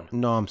 4-2-3-1.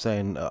 No, I'm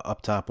saying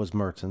up top was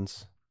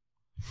Mertens.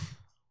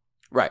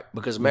 Right,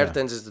 because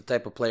Mertens is the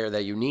type of player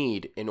that you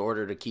need in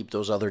order to keep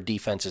those other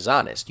defenses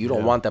honest. You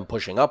don't want them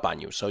pushing up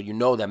on you. So you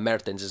know that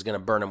Mertens is going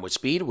to burn them with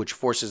speed, which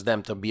forces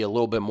them to be a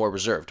little bit more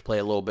reserved, play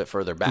a little bit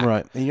further back.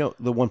 Right. And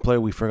the one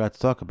player we forgot to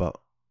talk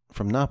about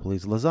from Napoli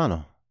is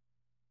Lozano.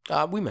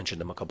 We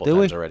mentioned him a couple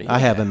times already. I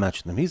haven't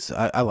mentioned him.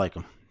 I like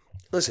him.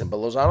 Listen,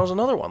 but Lozano's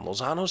another one.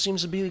 Lozano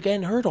seems to be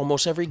getting hurt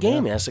almost every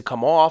game. He has to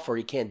come off or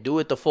he can't do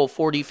it the full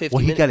 40, 50 minutes.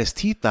 Well, he got his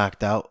teeth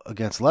knocked out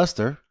against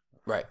Leicester.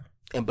 Right.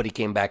 But he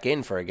came back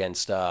in for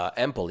against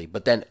Empoli.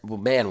 But then,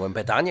 man, when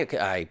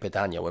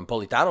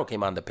Politano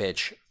came on the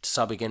pitch,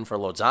 subbing in for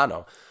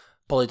Lozano,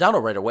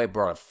 Politano right away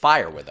brought a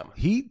fire with him.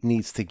 He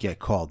needs to get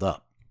called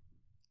up.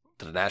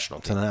 To the national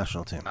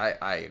team.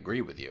 I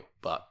agree with you,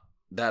 but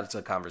that's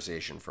a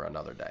conversation for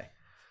another day.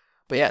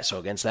 But yeah, so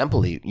against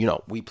Empoli,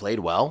 we played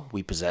well.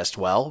 We possessed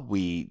well.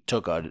 We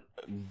took a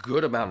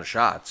good amount of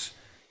shots.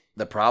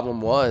 The problem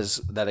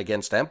was that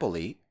against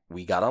Empoli,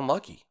 we got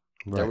unlucky.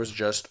 Right. There was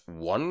just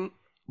one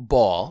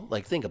ball,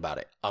 think about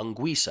it.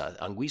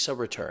 Anguissa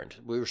returned.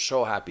 We were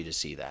so happy to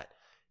see that.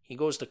 He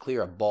goes to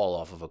clear a ball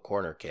off of a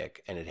corner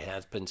kick, and it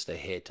happens to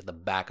hit the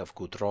back of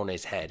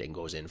Cutrone's head and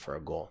goes in for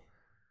a goal.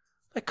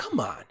 Come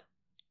on.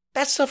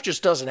 That stuff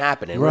just doesn't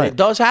happen. And when it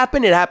does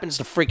happen, it happens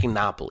to freaking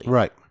Napoli.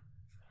 Right.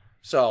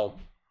 So,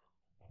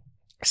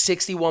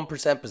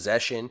 61%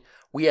 possession.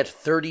 We had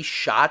 30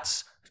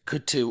 shots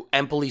to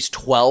Empoli's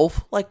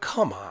 12.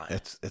 Come on.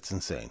 It's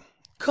insane.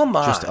 Come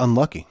on. Just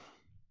unlucky.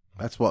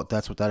 That's what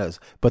that is.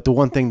 But the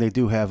one thing they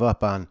do have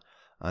up on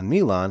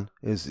Milan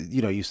is,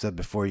 you said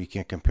before you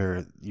can't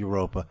compare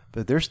Europa,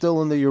 but they're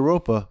still in the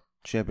Europa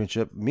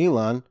Championship.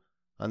 Milan,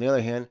 on the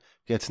other hand,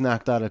 gets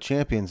knocked out of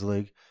Champions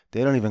League.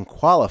 They don't even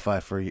qualify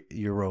for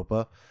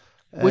Europa.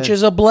 Which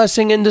is a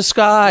blessing in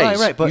disguise.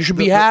 Right. But you should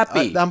be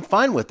happy. I'm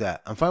fine with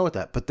that.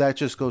 But that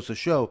just goes to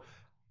show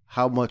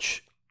how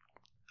much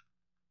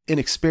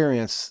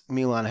inexperience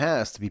Milan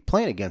has to be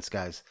playing against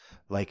guys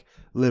like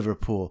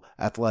Liverpool,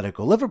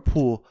 Atletico.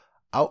 Liverpool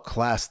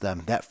outclassed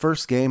them. That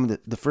first game,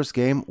 the first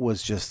game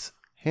was just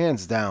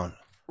hands down.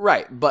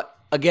 Right, but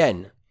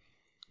again,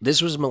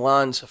 this was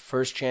Milan's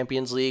first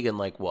Champions League in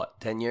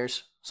 10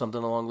 years?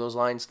 Something along those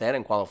lines. They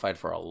hadn't qualified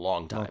for a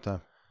long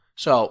time.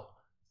 So,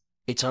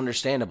 it's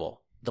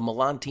understandable. The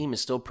Milan team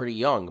is still pretty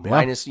young,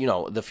 minus,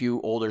 the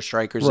few older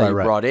strikers they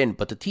brought in.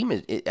 But the team,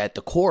 is at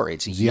the core,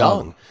 it's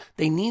young.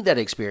 They need that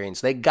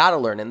experience. They got to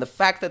learn. And the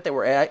fact that they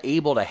were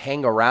able to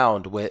hang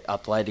around with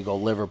Atletico,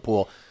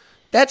 Liverpool,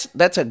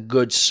 that's a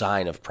good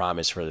sign of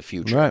promise for the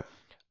future. Right.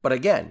 But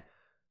again,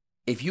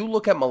 if you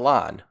look at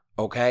Milan,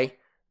 okay,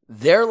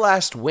 their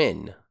last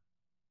win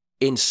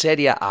in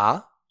Serie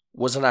A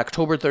was on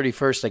October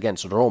 31st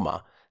against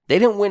Roma. They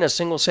didn't win a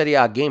single Serie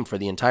A game for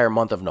the entire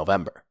month of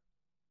November.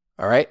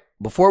 All right?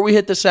 Before we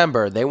hit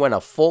December, they went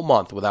a full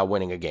month without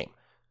winning a game.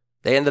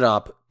 They ended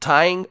up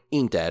tying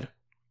Inter.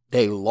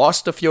 They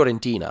lost to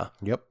Fiorentina.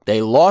 Yep.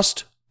 They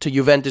lost to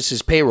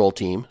Juventus' payroll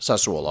team,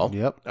 Sassuolo.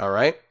 Yep. All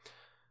right?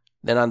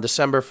 Then on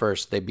December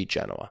 1st, they beat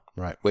Genoa.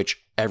 Right.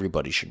 Which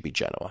everybody should beat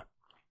Genoa.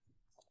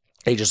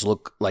 They just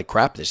look like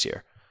crap this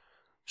year.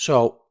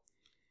 So,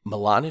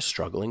 Milan is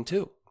struggling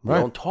too. We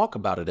don't talk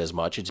about it as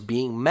much. It's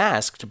being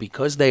masked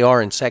because they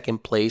are in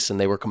second place and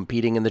they were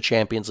competing in the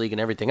Champions League and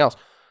everything else.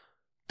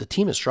 The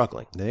team is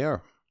struggling, They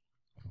are.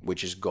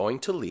 which is going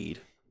to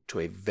lead to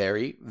a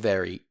very,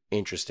 very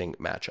interesting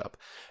matchup.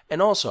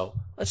 And also,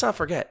 let's not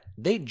forget,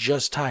 they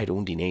just tied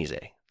Udinese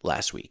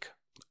last week.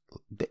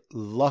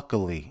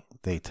 Luckily,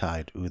 they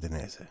tied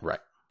Udinese.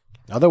 Right.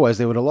 Otherwise,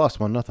 they would have lost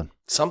 1-0.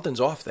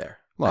 Something's off there.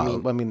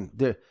 Well, I mean,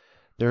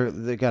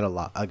 they got a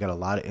lot. I got a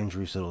lot of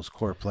injuries to those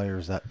core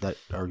players that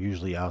are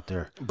usually out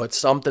there. But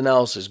something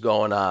else is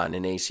going on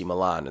in AC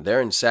Milan.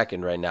 They're in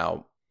second right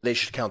now. They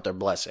should count their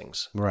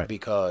blessings. Right.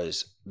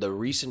 Because the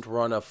recent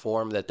run of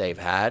form that they've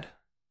had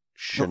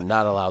should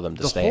not allow them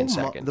to stay in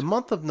second. The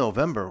month of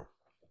November,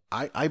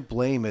 I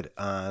blame it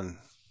on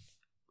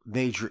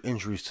major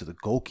injuries to the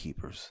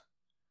goalkeepers.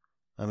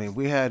 I mean,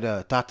 we had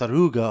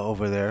Tataruga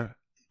over there,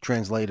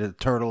 translated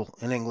turtle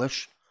in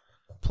English,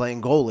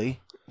 playing goalie.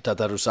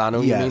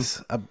 Tatarusanu,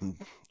 Yes,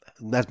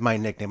 that's my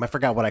nickname. I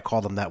forgot what I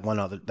called him that one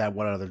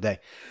other day.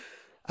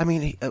 I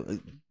mean,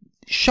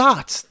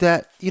 shots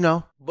that,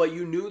 But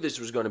you knew this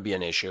was going to be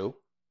an issue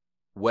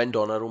when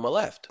Donnarumma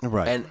left.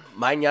 Right. And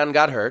Maignan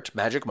got hurt,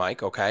 Magic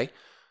Mike, okay?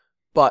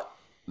 But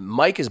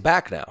Mike is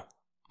back now.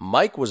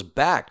 Mike was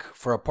back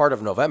for a part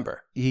of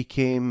November. he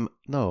came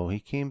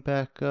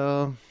back.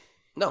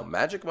 No,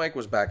 Magic Mike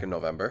was back in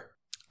November.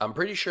 I'm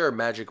pretty sure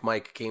Magic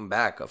Mike came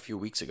back a few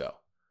weeks ago.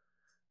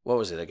 What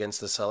was it,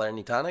 against the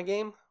Salernitana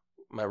game?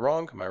 Am I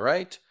wrong? Am I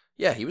right?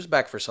 Yeah, he was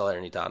back for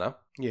Salernitana.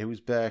 Yeah, he was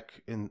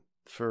back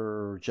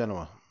for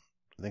Genoa.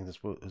 I think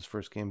that's what his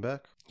first game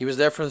back. He was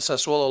there for the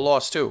Sassuolo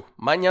loss, too.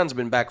 Magnan's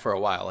been back for a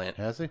while, Ant.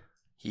 Has he?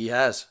 He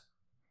has.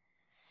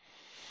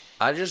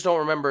 I just don't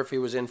remember if he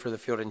was in for the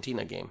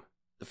Fiorentina game.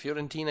 The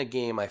Fiorentina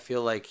game, I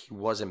feel like he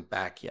wasn't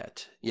back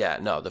yet. Yeah,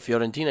 no, the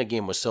Fiorentina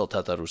game was still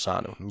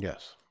Tatarusanu.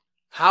 Yes.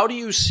 How do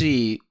you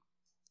see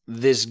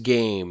this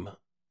game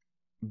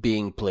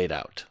being played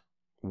out?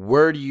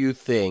 Where do you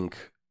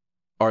think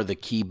are the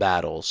key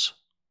battles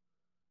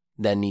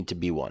that need to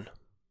be won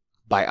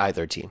by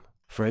either team?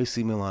 For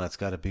AC Milan, it's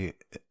got to be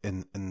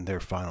in their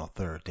final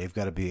third. They've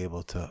got to be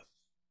able to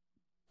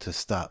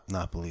stop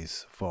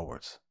Napoli's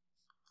forwards.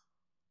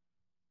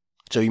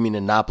 So you mean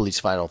in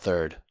Napoli's final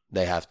third,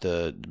 they have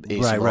to,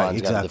 AC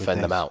Milan's got to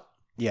defend them out?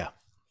 Yeah.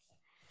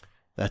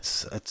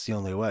 That's the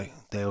only way.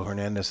 Theo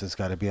Hernandez has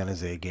got to be on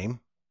his A game.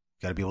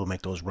 Got to be able to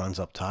make those runs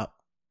up top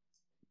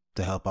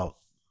to help out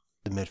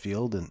the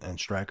midfield and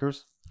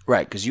strikers.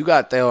 Right, because you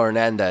got Theo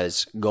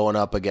Hernandez going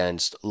up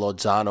against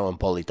Lozano and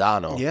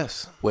Politano.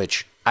 Yes.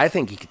 Which I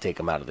think he could take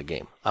him out of the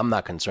game. I'm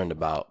not concerned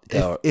about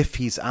if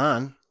he's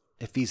on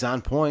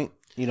point,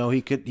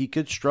 he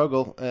could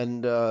struggle,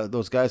 and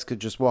those guys could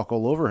just walk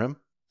all over him.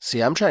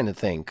 See, I'm trying to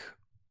think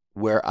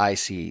where I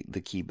see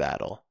the key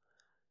battle.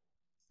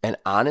 And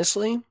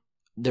honestly,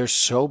 they're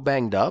so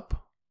banged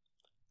up,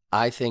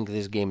 I think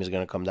this game is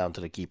going to come down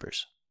to the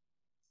keepers.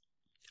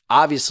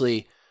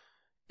 Obviously,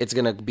 it's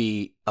going to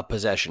be a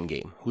possession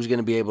game. Who's going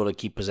to be able to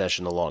keep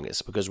possession the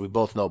longest? Because we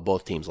both know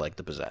both teams like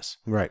to possess.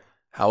 Right.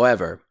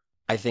 However,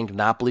 I think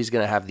Napoli's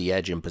going to have the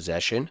edge in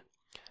possession,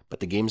 but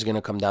the game's going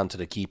to come down to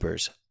the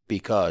keepers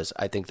because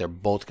I think they're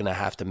both going to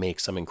have to make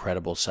some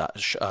incredible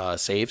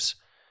saves,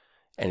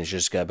 and it's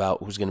just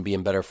about who's going to be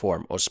in better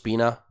form,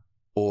 Ospina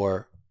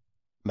or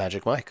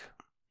Magic Mike.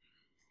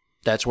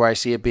 That's where I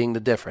see it being the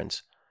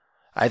difference.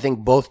 I think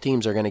both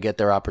teams are going to get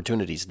their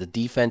opportunities. The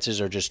defenses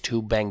are just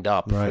too banged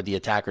up for the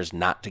attackers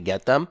not to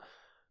get them.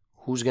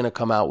 Who's going to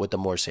come out with the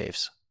more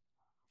saves?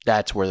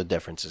 That's where the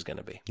difference is going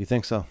to be. You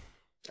think so?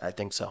 I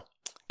think so.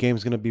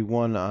 Game's going to be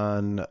won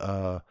on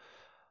a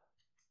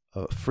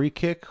free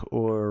kick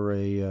or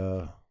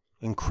a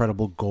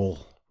incredible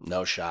goal.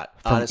 No shot.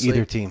 From honestly,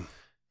 either team.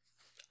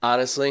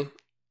 Honestly,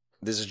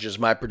 this is just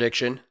my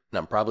prediction, and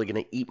I'm probably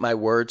going to eat my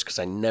words because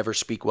I never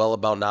speak well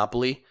about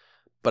Napoli,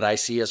 but I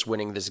see us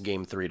winning this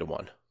game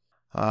 3-1.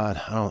 I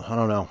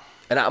don't know.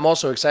 And I'm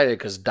also excited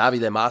because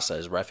Davide Massa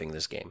is reffing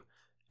this game.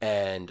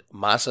 And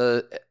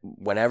Massa,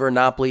 whenever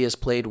Napoli has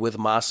played with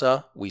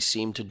Massa, we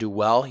seem to do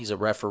well. He's a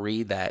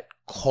referee that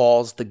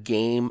calls the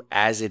game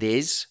as it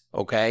is,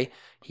 okay?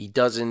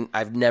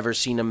 I've never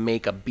seen him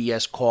make a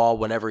BS call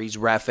whenever he's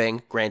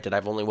reffing. Granted,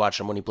 I've only watched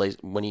him when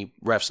he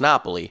refs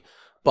Napoli,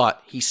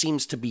 but he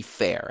seems to be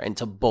fair and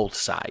to both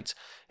sides.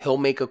 He'll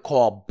make a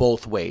call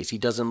both ways. He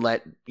doesn't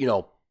let,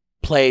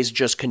 plays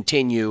just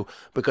continue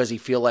because he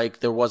feel like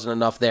there wasn't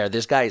enough there.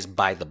 This guy is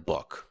by the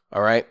book,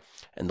 all right?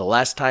 And the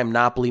last time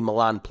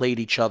Napoli-Milan played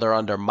each other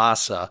under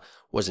Massa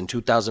was in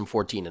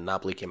 2014, and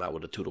Napoli came out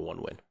with a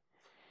 2-1 win.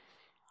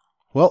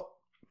 Well,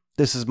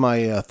 this is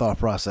my thought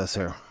process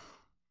here.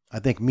 I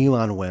think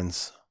Milan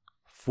wins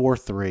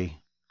 4-3.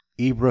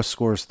 Ibra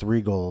scores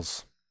 3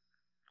 goals.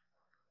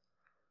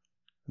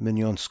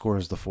 Mignon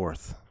scores the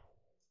 4th.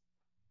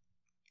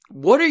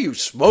 What are you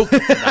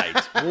smoking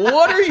tonight?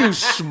 What are you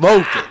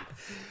smoking?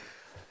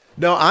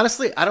 No,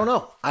 honestly, I don't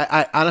know.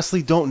 I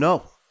honestly don't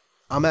know.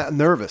 I'm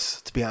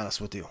nervous, to be honest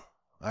with you.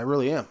 I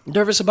really am.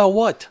 Nervous about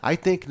what? I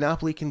think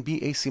Napoli can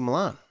beat AC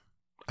Milan.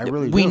 I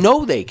really do. We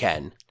know they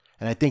can.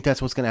 And I think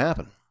that's what's going to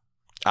happen.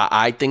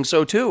 I think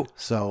so too.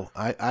 So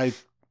I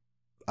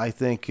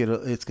think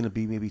it's going to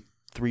be maybe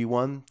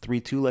 3-1,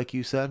 3-2, like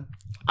you said.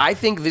 I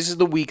think this is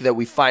the week that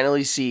we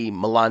finally see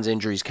Milan's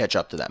injuries catch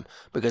up to them.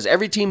 Because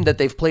every team that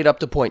they've played up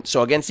to point,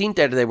 so against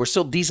Inter, they were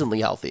still decently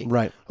healthy.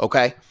 Right.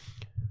 Okay?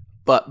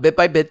 But bit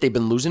by bit, they've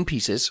been losing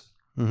pieces.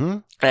 Mm-hmm.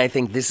 And I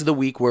think this is the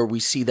week where we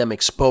see them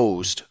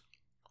exposed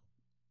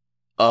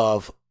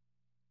of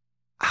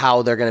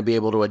how they're going to be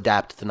able to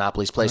adapt to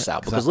Napoli's play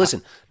style. Because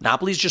listen,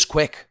 Napoli's just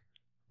quick.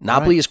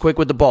 Napoli is quick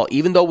with the ball.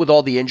 Even though with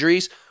all the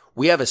injuries,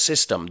 we have a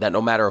system that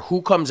no matter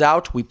who comes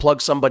out, we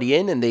plug somebody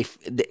in, and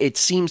it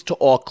seems to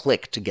all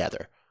click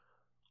together.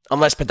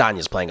 Unless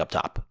Pedania's playing up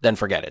top, then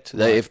forget it.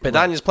 Right, if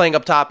Pedania's playing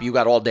up top, you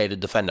got all day to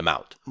defend him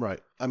out. Right.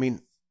 I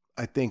mean,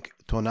 I think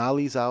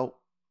Tonali's out.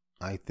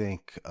 I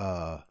think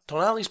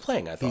Tonali's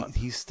playing. I thought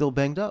he's still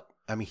banged up.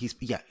 I mean,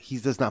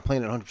 he's does not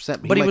playing at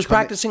 100%. But he was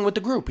practicing with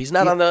the group. He's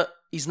not on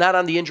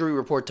the injury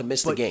report to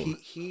miss the game.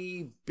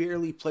 He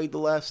barely played the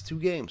last 2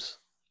 games,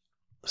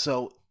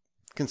 so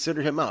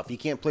consider him out. If he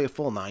can't play a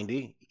full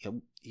 90,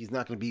 he's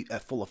not going to be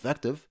at full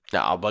effective.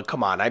 No, but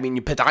come on. I mean,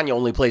 Pedania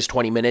only plays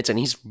 20 minutes, and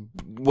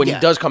when he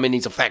does come in,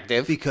 he's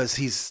effective. Because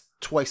he's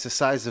twice the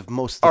size of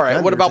most defenders. All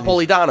right, what about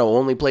Politano, who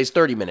only plays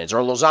 30 minutes,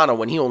 or Lozano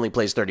when he only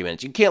plays 30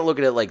 minutes? You can't look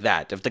at it like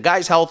that. If the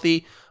guy's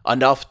healthy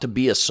enough to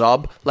be a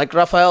sub, like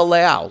Rafael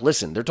Leao.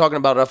 Listen, they're talking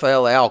about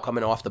Rafael Leao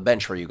coming off the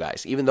bench for you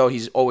guys, even though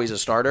he's always a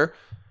starter.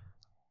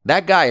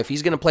 That guy, if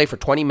he's going to play for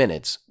 20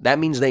 minutes, that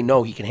means they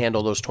know he can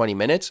handle those 20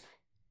 minutes.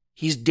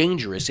 He's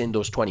dangerous in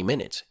those 20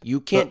 minutes.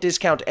 You can't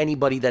discount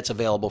anybody that's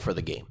available for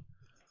the game.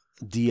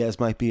 Diaz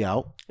might be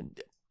out.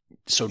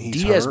 So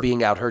Diaz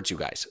being out hurts you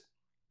guys.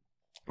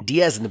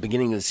 Diaz in the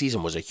beginning of the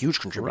season was a huge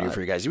contributor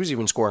for you guys. He was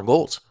even scoring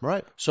goals.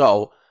 Right.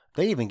 So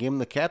they even gave him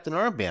the captain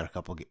armband a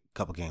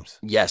couple games.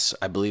 Yes,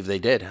 I believe they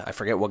did. I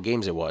forget what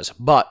games it was.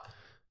 But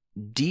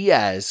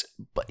Diaz,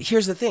 but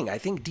here's the thing. I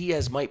think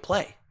Diaz might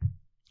play.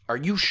 Are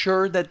you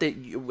sure that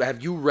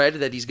have you read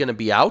that he's going to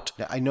be out?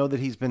 I know that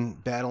he's been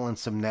battling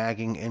some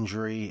nagging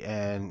injury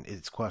and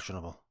it's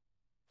questionable.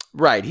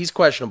 Right, he's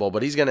questionable,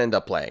 but he's going to end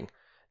up playing.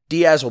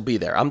 Diaz will be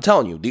there. I'm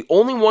telling you, the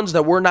only ones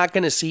that we're not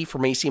going to see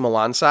from AC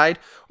Milan side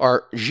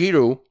are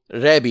Giroud,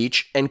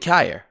 Rebic, and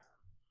Kjaer.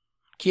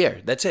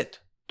 That's it.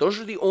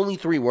 Those are the only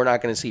 3 we're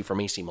not going to see from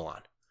AC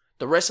Milan.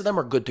 The rest of them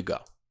are good to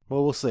go.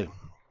 Well, we'll see.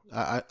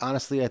 I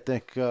honestly, I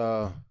think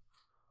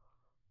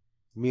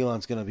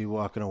Milan's going to be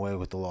walking away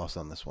with the loss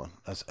on this one.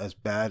 As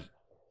bad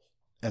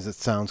as it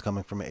sounds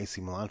coming from an AC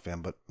Milan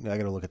fan, but I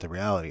got to look at the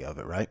reality of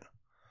it, right?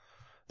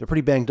 They're pretty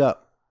banged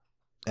up.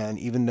 And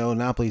even though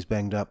Napoli's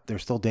banged up, they're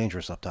still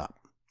dangerous up top.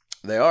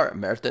 They are.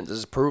 Mertens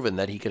has proven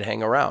that he could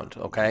hang around,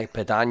 okay?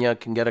 Pedania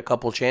can get a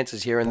couple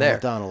chances here and there.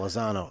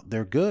 Lozano,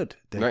 they're good.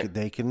 They're and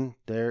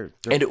dangerous.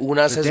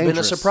 Unas has been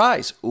a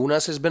surprise.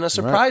 Unas has been a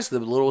surprise the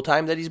little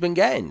time that he's been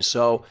getting.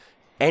 So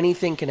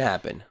anything can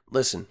happen.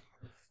 Listen,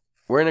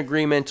 we're in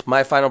agreement.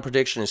 My final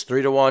prediction is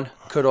 3-1.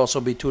 Could also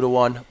be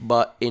 2-1,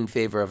 but in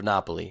favor of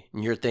Napoli.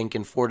 And you're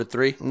thinking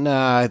 4-3?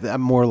 Nah,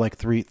 I'm more like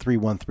 3-1,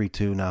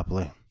 3-2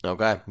 Napoli.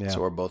 Okay,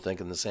 so we're both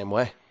thinking the same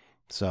way.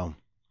 So,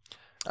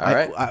 all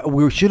right,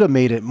 we should have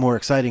made it more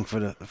exciting for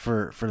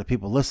the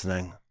people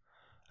listening.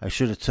 I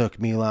should have took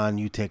Milan.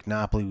 You take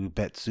Napoli. We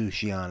bet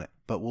sushi on it,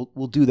 but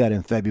we'll do that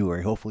in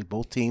February. Hopefully,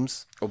 both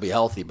teams will be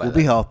healthy by then.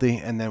 We'll be healthy,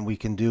 and then we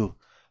can do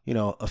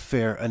a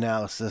fair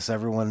analysis.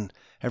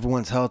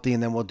 Everyone's healthy,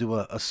 and then we'll do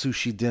a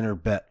sushi dinner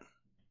bet.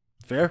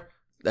 Fair.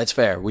 That's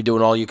fair. We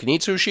doing all you can eat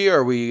sushi,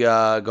 or are we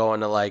going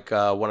to like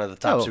one of the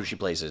top sushi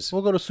places?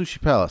 We'll go to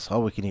Sushi Palace.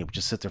 All we can eat.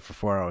 Just sit there for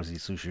 4 hours, eat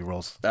sushi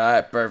rolls. All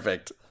right,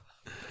 perfect.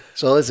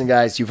 So listen,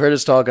 guys, you've heard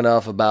us talk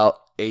enough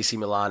about AC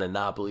Milan and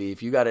Napoli.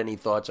 If you got any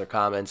thoughts or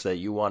comments that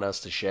you want us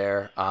to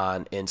share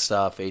on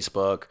Insta,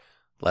 Facebook,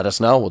 let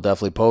us know. We'll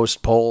definitely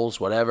post polls,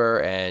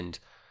 whatever, and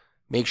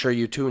make sure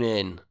you tune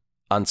in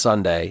on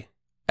Sunday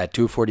at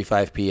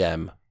 2:45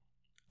 p.m.,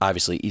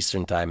 obviously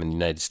Eastern time in the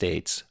United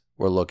States.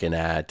 We're looking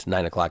at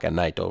 9 o'clock at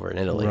night over in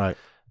Italy. Right.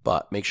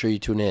 But make sure you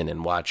tune in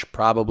and watch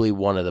probably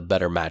one of the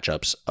better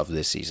matchups of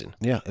this season.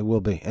 Yeah, it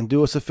will be. And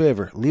do us a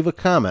favor. Leave a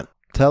comment.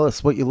 Tell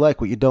us what you like,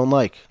 what you don't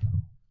like.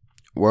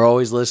 We're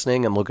always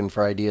listening and looking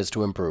for ideas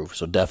to improve.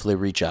 So definitely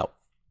reach out.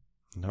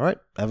 All right.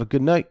 Have a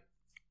good night.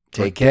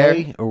 Take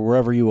care. Or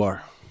wherever you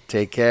are.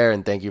 Take care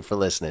and thank you for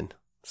listening.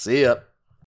 See ya.